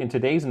 In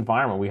today's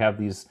environment, we have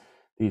these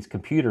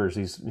computers,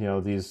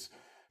 these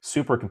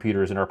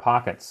supercomputers in our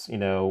pockets.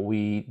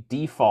 We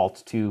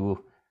default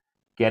to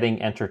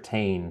getting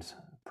entertained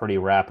pretty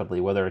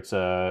rapidly, whether it's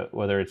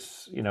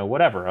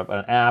whatever,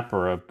 an app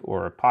or a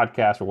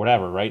podcast or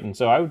whatever, right? And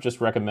so I would just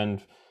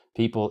recommend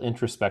people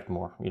introspect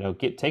more.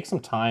 Take some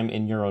time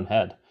in your own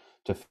head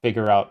to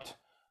figure out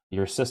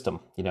your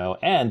system.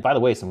 And by the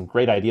way, some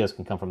great ideas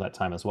can come from that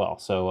time as well.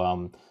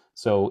 So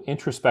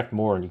introspect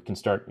more, and you can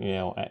start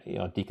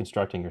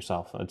deconstructing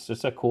yourself. It's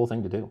just a cool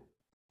thing to do.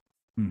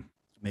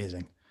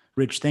 Amazing.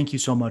 Rich, thank you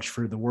so much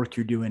for the work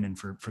you're doing and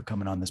for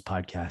coming on this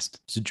podcast.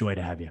 It's a joy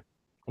to have you.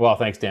 Well,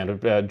 thanks, Dan.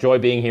 Joy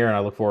being here, and I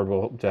look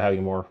forward to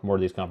having more of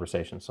these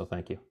conversations. So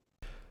thank you.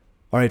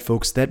 All right,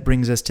 folks, that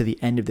brings us to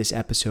the end of this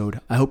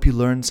episode. I hope you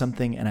learned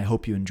something, and I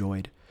hope you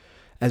enjoyed.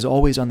 As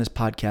always on this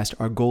podcast,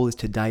 our goal is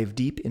to dive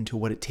deep into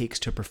what it takes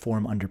to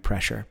perform under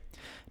pressure.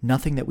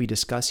 Nothing that we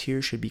discuss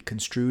here should be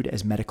construed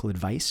as medical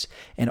advice,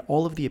 and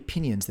all of the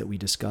opinions that we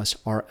discuss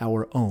are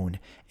our own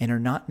and are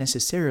not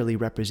necessarily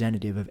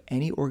representative of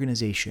any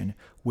organization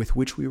with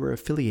which we were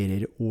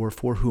affiliated or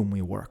for whom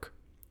we work.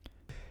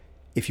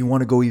 If you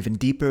want to go even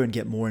deeper and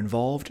get more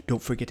involved,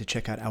 don't forget to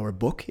check out our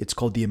book. It's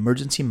called The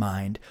Emergency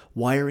Mind,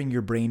 Wiring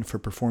Your Brain for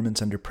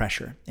Performance Under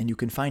Pressure, and you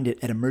can find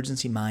it at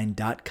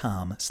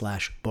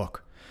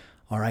emergencymind.com/book.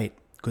 All right,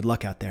 good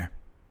luck out there.